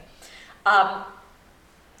clean.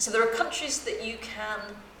 So there are countries that you can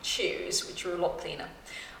choose which are a lot cleaner.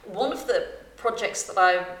 One of the projects that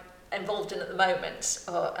I'm involved in at the moment,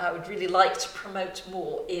 I would really like to promote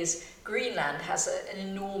more, is Greenland has an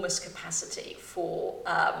enormous capacity for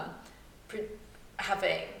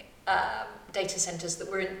having data centers that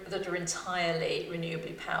are entirely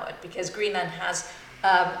renewably powered, because Greenland has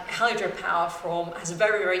hydropower has a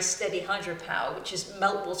very, very steady hydropower, which is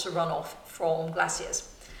meltwater runoff from glaciers.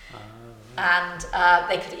 And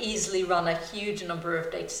they could easily run a huge number of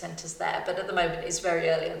data centers there, but at the moment it's very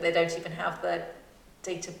early and they don't even have the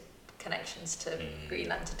data connections to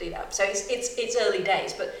Greenland to do that. So it's early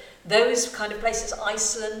days, but those kind of places,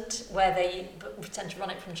 Iceland, where they tend to run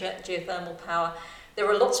it from geothermal power, there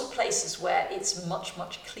are lots of places where it's much,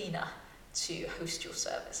 much cleaner to host your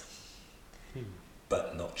service.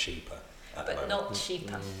 But not cheaper. But not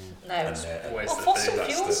cheaper. No. And well, fossil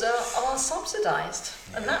fuels are subsidised,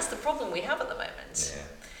 and that's the problem we have at the moment. Yeah.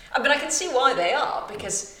 I mean, I can see why they are,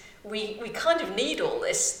 because we kind of need all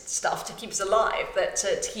this stuff to keep us alive,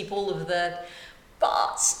 to keep all of the...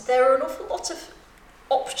 But there are an awful lot of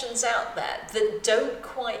options out there that don't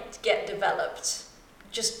quite get developed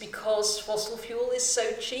just because fossil fuel is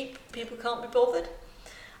so cheap, people can't be bothered.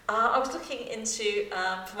 I was looking into,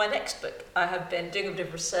 for my next book, I have been doing a bit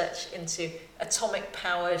of research into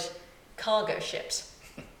atomic-powered cargo ships,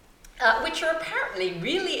 which are apparently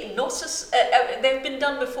really not as... they've been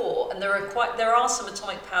done before, and there are some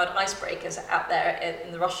atomic-powered icebreakers out there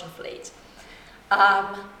in the Russian fleet.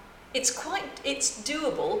 It's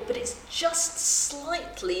doable, but it's just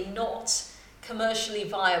slightly not commercially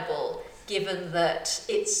viable, given that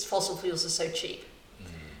fossil fuels are so cheap.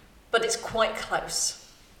 But it's quite close.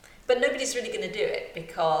 But nobody's really going to do it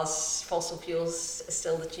because fossil fuels are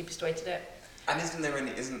still the cheapest way to do it. And is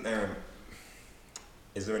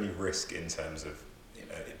there any risk in terms of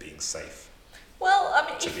it being safe? Well, I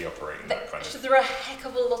mean, to be operating that kind of... There are a heck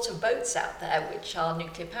of a lot of boats out there which are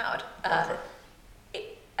nuclear powered.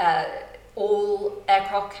 All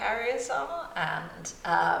aircraft carriers are, and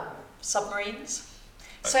submarines.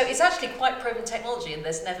 So it's actually quite proven technology, and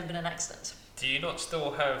there's never been an accident. Do you not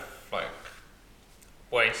still have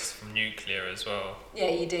waste from nuclear as well? Yeah,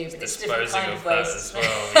 you do, but it's different disposing kind of of that waste. as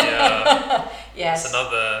well. Yeah, yes, it's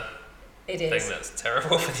another thing that's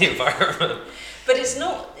terrible for the environment. But it's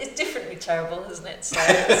not. It's differently terrible, isn't it? So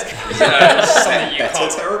it's something you better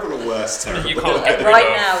can't. terrible or worse terrible? You can't get rid Right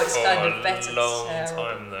of now it's for kind of better a long terrible.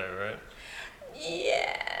 time though, right?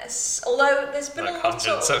 Yes, although there's been a lot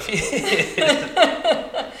hundreds of of years.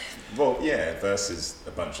 Well, yeah, versus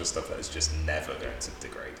a bunch of stuff that is just never going to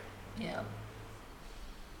degrade. Yeah.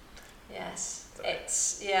 Yes,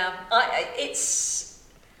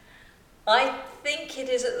 I think it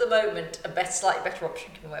is at the moment a slightly better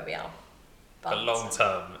option given where we are. But long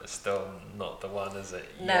term, it's still not the one, is it?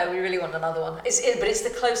 No, we really want another one. But it's the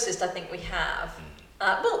closest I think we have.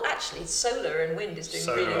 Well, actually, solar and wind is doing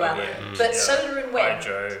really well. Yeah. But solar and wind,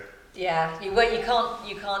 hydro. yeah, you can't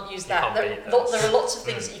use that. can't There beat that. are lots of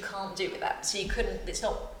things that you can't do with that. So you couldn't. It's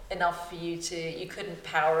not enough for you couldn't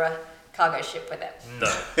power a cargo ship with it.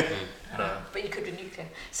 No. But you could with nuclear.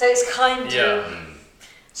 So it's kind of...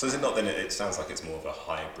 So is it not then? It sounds like it's more of a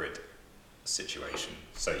hybrid situation.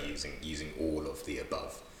 So using all of the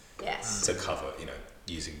above Yes. to cover,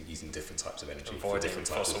 using different types of energy for Avoiding different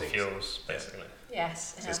types fossil of things. fuels, basically.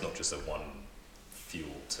 Yes. So it's not just a one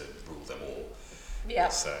fuel to rule them all. Yeah.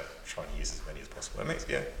 So trying to use as many as possible. It makes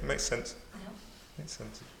sense. Yeah. Makes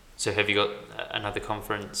sense. So have you got another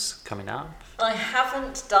conference coming up? I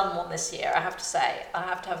haven't done one this year, I have to say. I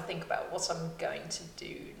have to have a think about what I'm going to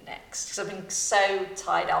do next, because I've been so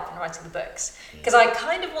tied up in writing the books. Because I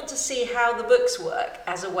kind of want to see how the books work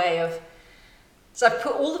as a way of... So I've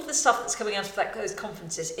put all of the stuff that's coming out of those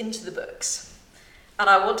conferences into the books. And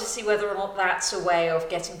I want to see whether or not that's a way of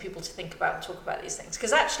getting people to think about and talk about these things.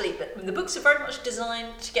 Because actually, the books are very much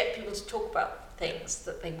designed to get people to talk about things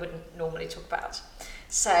that they wouldn't normally talk about.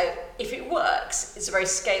 So if it works, it's a very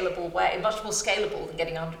scalable way, much more scalable than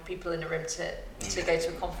getting 100 people in a room to go to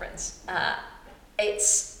a conference. But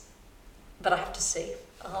I have to see.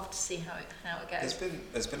 I'll have to see how it goes.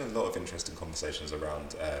 There's been a lot of interesting conversations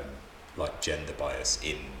around like gender bias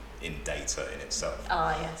in data in itself.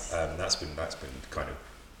 Ah, yes. That's been kind of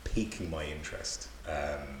piquing my interest.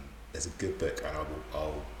 There's a good book, and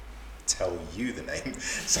I'll tell you the name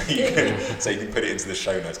so you can put it into the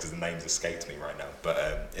show notes, because the name's escaped me right now.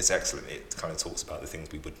 But it's excellent. It kind of talks about the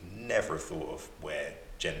things we would never have thought of where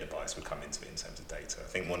gender bias would come into it in terms of data. I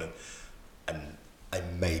think and I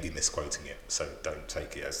may be misquoting it, so don't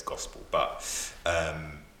take it as gospel. But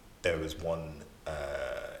there was one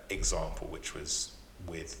example which was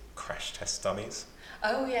with crash test dummies.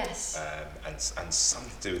 Oh, yes. And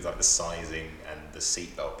something to do with like the sizing and the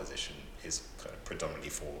seatbelt position is kind of predominantly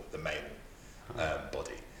for the male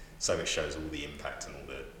body. So it shows all the impact and all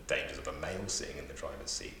the dangers of a male sitting in the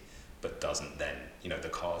driver's seat, but doesn't then, the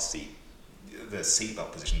car seat, the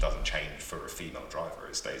seatbelt position doesn't change for a female driver.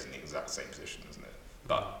 It stays in the exact same position, doesn't it?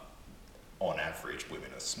 But on average,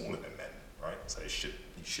 women are smaller than men, right? So you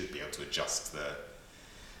should be able to adjust the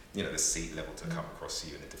seat level to come across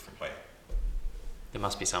you in a different way. There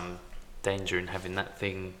must be some danger in having that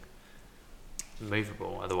thing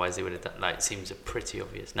movable, otherwise they would have done, it seems pretty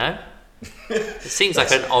obvious. No? It seems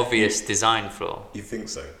like an obvious design flaw. You think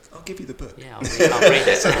so? I'll give you the book. Yeah, I'll read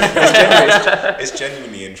it. It's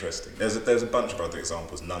genuinely interesting. There's a bunch of other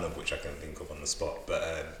examples, none of which I can think of on the spot,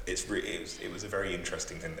 but it was a very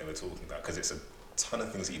interesting thing they were talking about, because it's a ton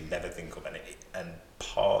of things that you never think of, and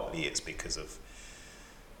partly it's because of,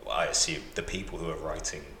 I assume, the people who are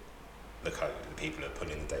writing the code, the people who are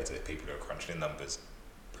pulling the data, the people who are crunching the numbers,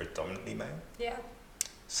 predominantly male. Yeah.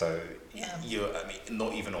 So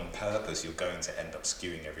not even on purpose, you're going to end up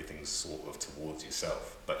skewing everything sort of towards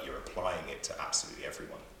yourself, but you're applying it to absolutely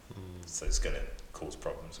everyone. So it's going to cause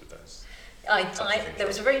problems with those. There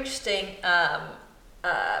was a very interesting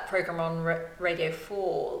program on Radio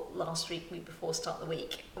 4 last week before start of the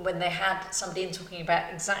week, when they had somebody in talking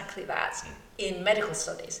about exactly that in medical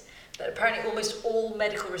studies. That apparently almost all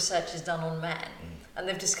medical research is done on men, and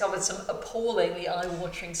they've discovered some appallingly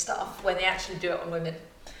eye-watering stuff when they actually do it on women.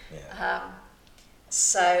 Yeah.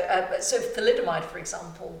 So thalidomide, for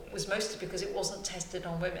example, was mostly because it wasn't tested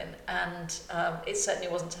on women, and it certainly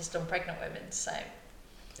wasn't tested on pregnant women. So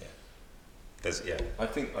I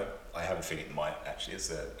think I have a feeling it might actually. It's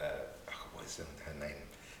what is her name?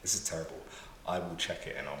 This is terrible. I will check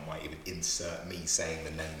it, and I might even insert me saying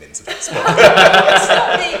the name into that spot.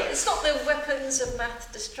 It's not the weapons of mass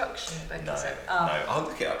destruction book, no, is it? No, I'll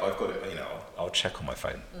look it up. I've got it. I'll check on my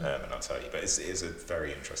phone, and I'll tell you. But it is a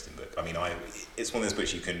very interesting book. I mean, it's one of those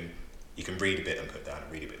books you can read a bit and put down,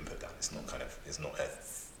 and read a bit and put down. It's not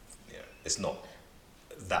it's not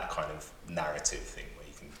that kind of narrative thing where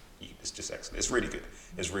you can. It's just excellent. It's really good.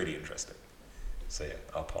 It's really interesting. So yeah,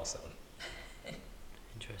 I'll pass that on.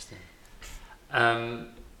 Interesting.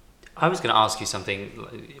 I was going to ask you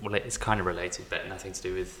something, well, it's kind of related, but nothing to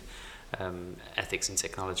do with ethics and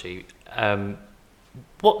technology.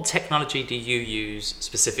 What technology do you use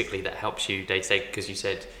specifically that helps you day to day? Because you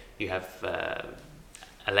said you have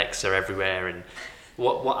Alexa everywhere, and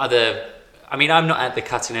what other... I mean, I'm not at the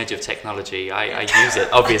cutting edge of technology. I use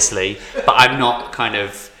it, obviously, but I'm not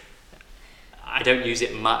I don't use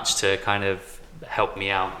it much to kind of help me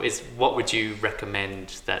out. What would you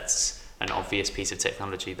recommend that's an obvious piece of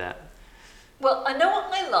technology that... Well, I know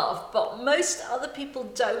what I love, but most other people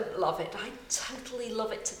don't love it. I totally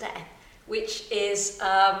love it to death, which is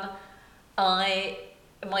my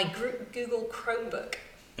Google Chromebook,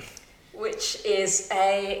 which is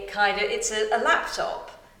it's a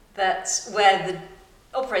laptop that's where the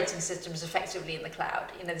operating system is effectively in the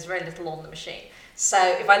cloud. There's very little on the machine. So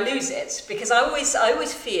if I lose it, because I always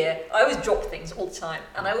drop things all the time,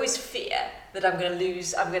 and I always fear that I'm going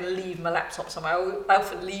to leave my laptop somewhere. I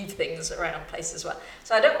often leave things around places as well.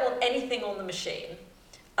 So I don't want anything on the machine.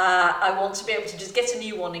 I want to be able to just get a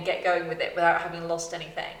new one and get going with it without having lost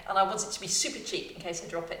anything. And I want it to be super cheap in case I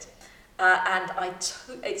drop it. and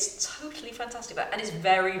it's totally fantastic, and it's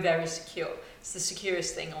very, very secure. It's the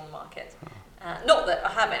securest thing on the market. Not that I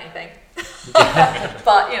have anything,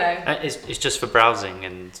 but you know. It's just for browsing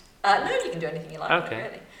and. No, you can do anything you like. Okay.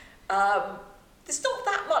 Really. There's not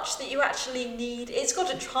that much that you actually need. It's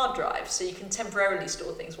got a hard drive, so you can temporarily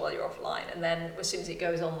store things while you're offline, and then as soon as it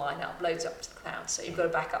goes online, it uploads up to the cloud. So you've got a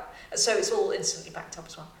backup, so it's all instantly backed up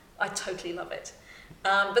as well. I totally love it.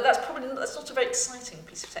 But that's not a very exciting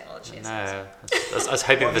piece of technology. Is No, I was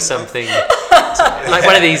hoping for something like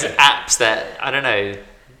one of these apps that I don't know.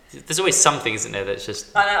 There's always something, isn't there, that's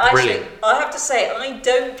just brilliant. Actually, I have to say, I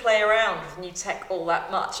don't play around with new tech all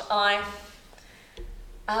that much.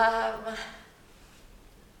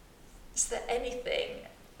 Is there anything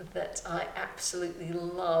that I absolutely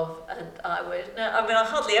love and I would... No, I mean, I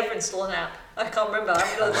hardly ever install an app. I can't remember. I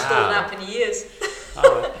haven't installed an app in years.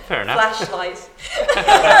 Oh, fair enough. Flashlight.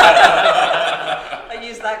 I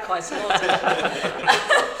use that quite a lot.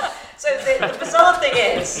 So the bizarre thing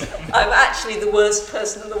is, I'm actually the worst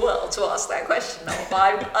person in the world to ask that question of.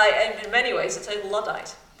 I am in many ways a total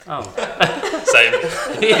Luddite. Oh. Same.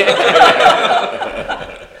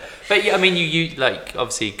 Yeah. But yeah, I mean, you like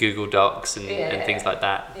obviously Google Docs and things like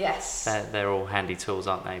that. Yes. They're all handy tools,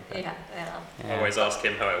 aren't they? But, Yeah. yeah. Always ask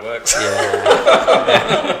him how it works.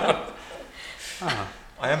 Yeah. Oh.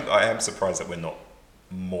 I am surprised that we're not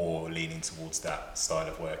more leaning towards that style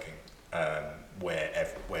of working, where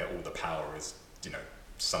all the power is,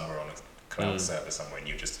 somewhere on a cloud server somewhere, and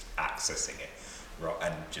you're just accessing it, right?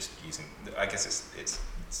 And just using, I guess it's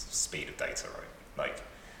speed of data, right? Like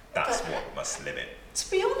that's what must limit. To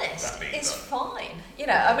be honest, it's done. fine.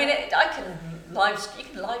 I mean, you can live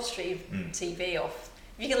stream TV off.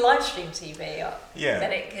 If you can live stream TV,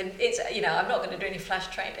 then it can. It's I'm not going to do any flash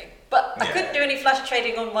trading, but I couldn't do any flash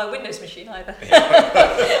trading on my Windows machine either. It's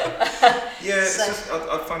just,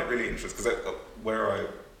 I find it really interesting because where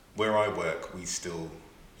I work, we still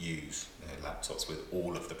use laptops with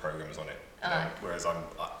all of the programs on it. Whereas I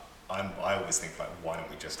always think like, why don't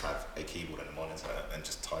we just have a keyboard and a monitor and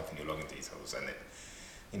just type in your login details, and it,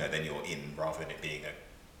 then you're in, rather than it being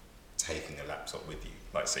taking a laptop with you.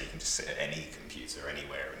 Like, so you can just sit at any computer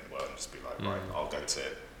anywhere in the world and just be like, right, I'll go to,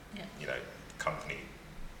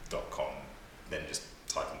 company.com, then just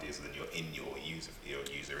type in these, and then you're in your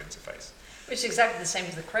user interface. Which is exactly the same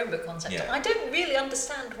as the Chromebook concept. Yeah. I don't really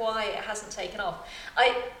understand why it hasn't taken off.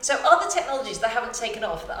 So other technologies that haven't taken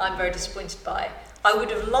off that I'm very disappointed by, I would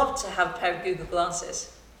have loved to have a pair of Google glasses.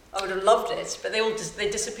 I would have loved it, but they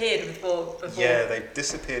disappeared before. Yeah, they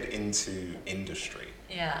disappeared into industry.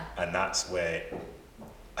 Yeah. And that's where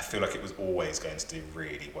I feel like it was always going to do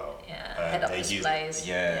really well. Yeah, head-up displays.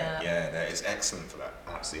 It's excellent for that.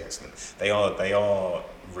 Absolutely excellent. They are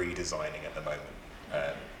redesigning at the moment,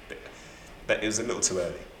 but it was a little too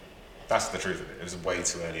early. That's the truth of it. It was way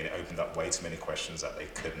too early, and it opened up way too many questions that they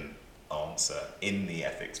couldn't answer in the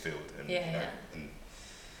ethics field, and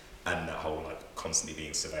that whole like constantly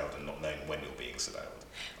being surveilled and not knowing when you're being surveilled.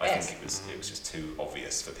 I think it was just too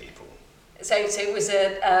obvious for people. So it was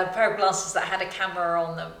a pair of glasses that had a camera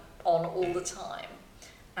on them all the time,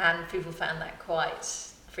 and people found that quite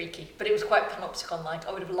freaky. But it was quite panopticon-like.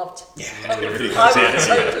 I would have loved. I would have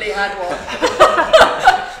totally had one.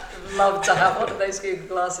 Loved to have one of those Google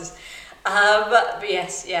glasses. But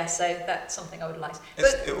yes, so that's something I would like.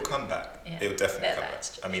 It will come back. Yeah, it will definitely come back.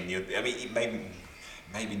 True. I mean,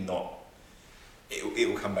 maybe not. It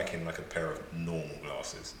will come back in like a pair of normal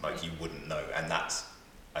glasses, like you wouldn't know, and that's.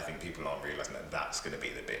 I think people aren't realising that that's going to be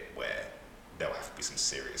the bit where there'll have to be some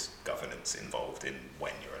serious governance involved in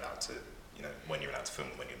when you're allowed to, when you're allowed to film,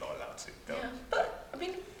 when you're not allowed to. Yeah, but I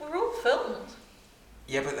mean, we're all filmed.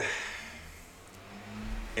 Yeah, but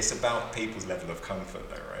it's about people's level of comfort,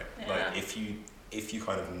 though, right? Yeah. Like if you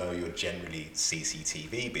kind of know you're generally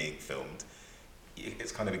CCTV being filmed,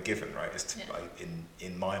 it's kind of a given, right? It's to, like,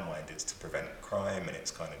 in my mind, it's to prevent crime, and it's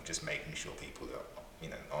kind of just making sure people that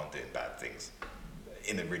aren't doing bad things.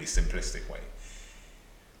 In a really simplistic way,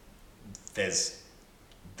 there's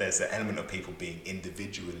an element of people being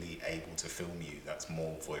individually able to film you that's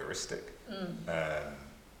more voyeuristic.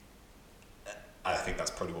 I think that's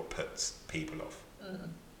probably what puts people off.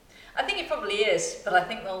 I think it probably is, but I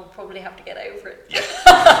think they'll probably have to get over it. Yeah,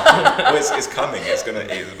 well, it's coming. It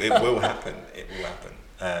will happen. It will happen.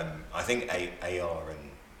 I think AR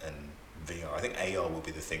and VR. I think AR will be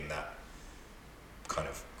the thing that kind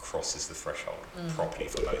of crosses the threshold properly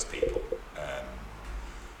for most people,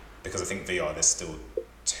 because I think VR, there's still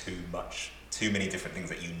too many different things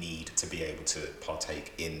that you need to be able to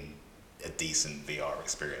partake in a decent VR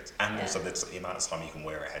experience, and also the amount of time you can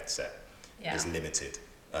wear a headset is limited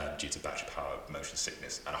due to battery power, motion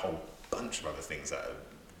sickness, and a whole bunch of other things that are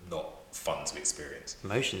not fun to experience.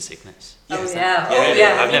 Motion sickness. Oh Yes, yeah,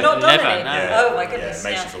 yeah. Have you not done any? no. Yeah. Oh my goodness, Yeah,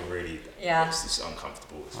 it makes yeah. you feel really it's just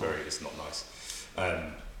uncomfortable. It's not nice.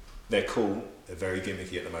 They're cool. They're very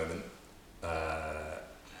gimmicky at the moment,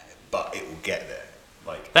 but it will get there.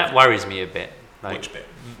 Like That worries me a bit. Like which bit?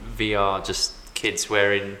 VR, just kids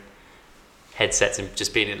wearing headsets and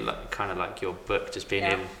just being in kind of like your book, just being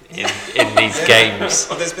in these games.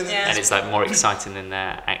 Oh, there's been And it's like more exciting than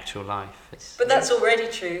their actual life. But that's already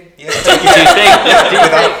true. yeah. Do you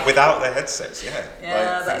think? without their headsets, yeah.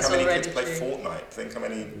 Yeah, Like, that's think how many already kids play true. Fortnite. Think how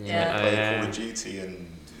many Yeah. play Yeah. Call of Duty and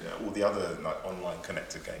all the other like online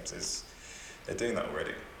connected games. They're doing that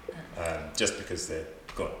already, just because they're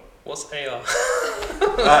gone. What's AR?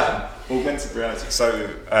 Augmented reality. So.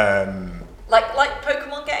 Like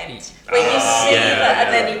Pokemon games, where you see that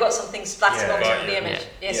and then you've got something splattered Yeah, onto right, the yeah. image.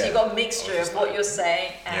 Yes, Yeah. you've got a mixture of what you're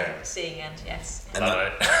saying and Yeah. seeing, and yes. And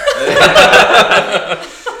Hello.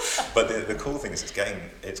 But the cool thing is it's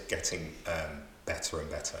getting better and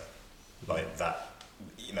better. Like that,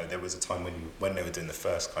 there was a time when they were doing the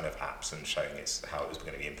first kind of apps and showing how it was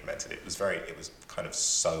going to be implemented. It was kind of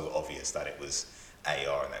so obvious that it was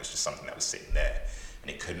AR and that was just something that was sitting there,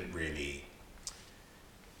 and it couldn't really.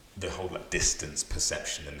 The whole distance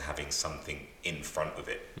perception and having something in front of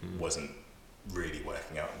it wasn't really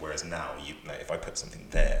working out. Whereas now, if I put something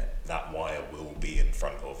there, that wire will be in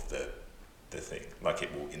front of the thing. Like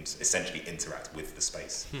it will essentially interact with the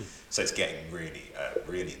space. So it's getting really,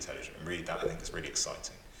 really intelligent, and really that I think is really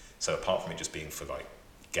exciting. So apart from it just being for like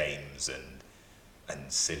games and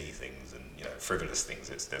silly things and frivolous things,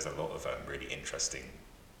 there's a lot of really interesting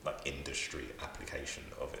like industry application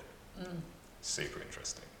of it. Super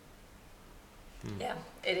interesting. Yeah,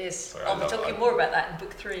 it is. Sorry, I'll be talking more about that in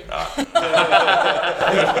book 3.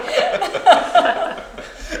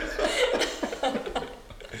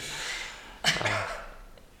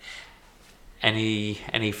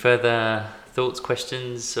 Any further thoughts,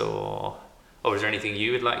 questions, or is there anything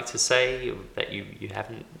you would like to say that you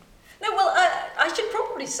haven't? No, well, I should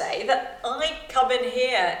probably say that I come in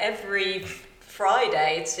here every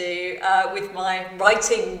Friday with my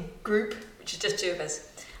writing group, which is just 2 of us.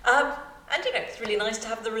 And it's really nice to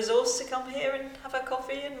have the resource to come here and have a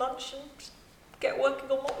coffee and lunch and get working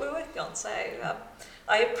on what we're working on. So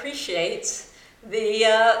I appreciate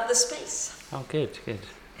the space. Oh, good.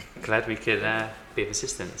 Glad we could be of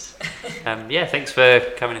assistance. Thanks for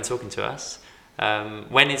coming and talking to us.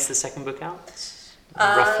 When is the second book out?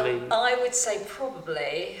 Roughly? I would say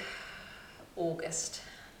probably August.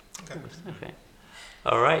 Okay.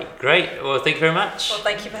 All right, great. Well, thank you very much. Well,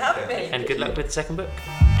 thank you for having me. And good luck with the second book.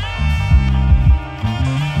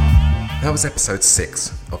 That was episode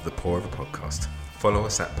 6 of the Pour Over Podcast. Follow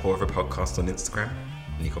us at Pour Over Podcast on Instagram,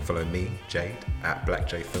 and you can follow me, Jade, at Black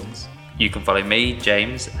J Films. You can follow me,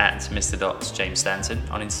 James, at Mr. James Stanton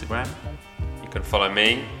on Instagram. You can follow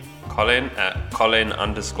me, Colin, at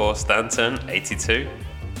Colin_Stanton82.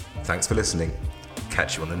 Thanks for listening.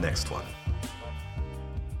 Catch you on the next one.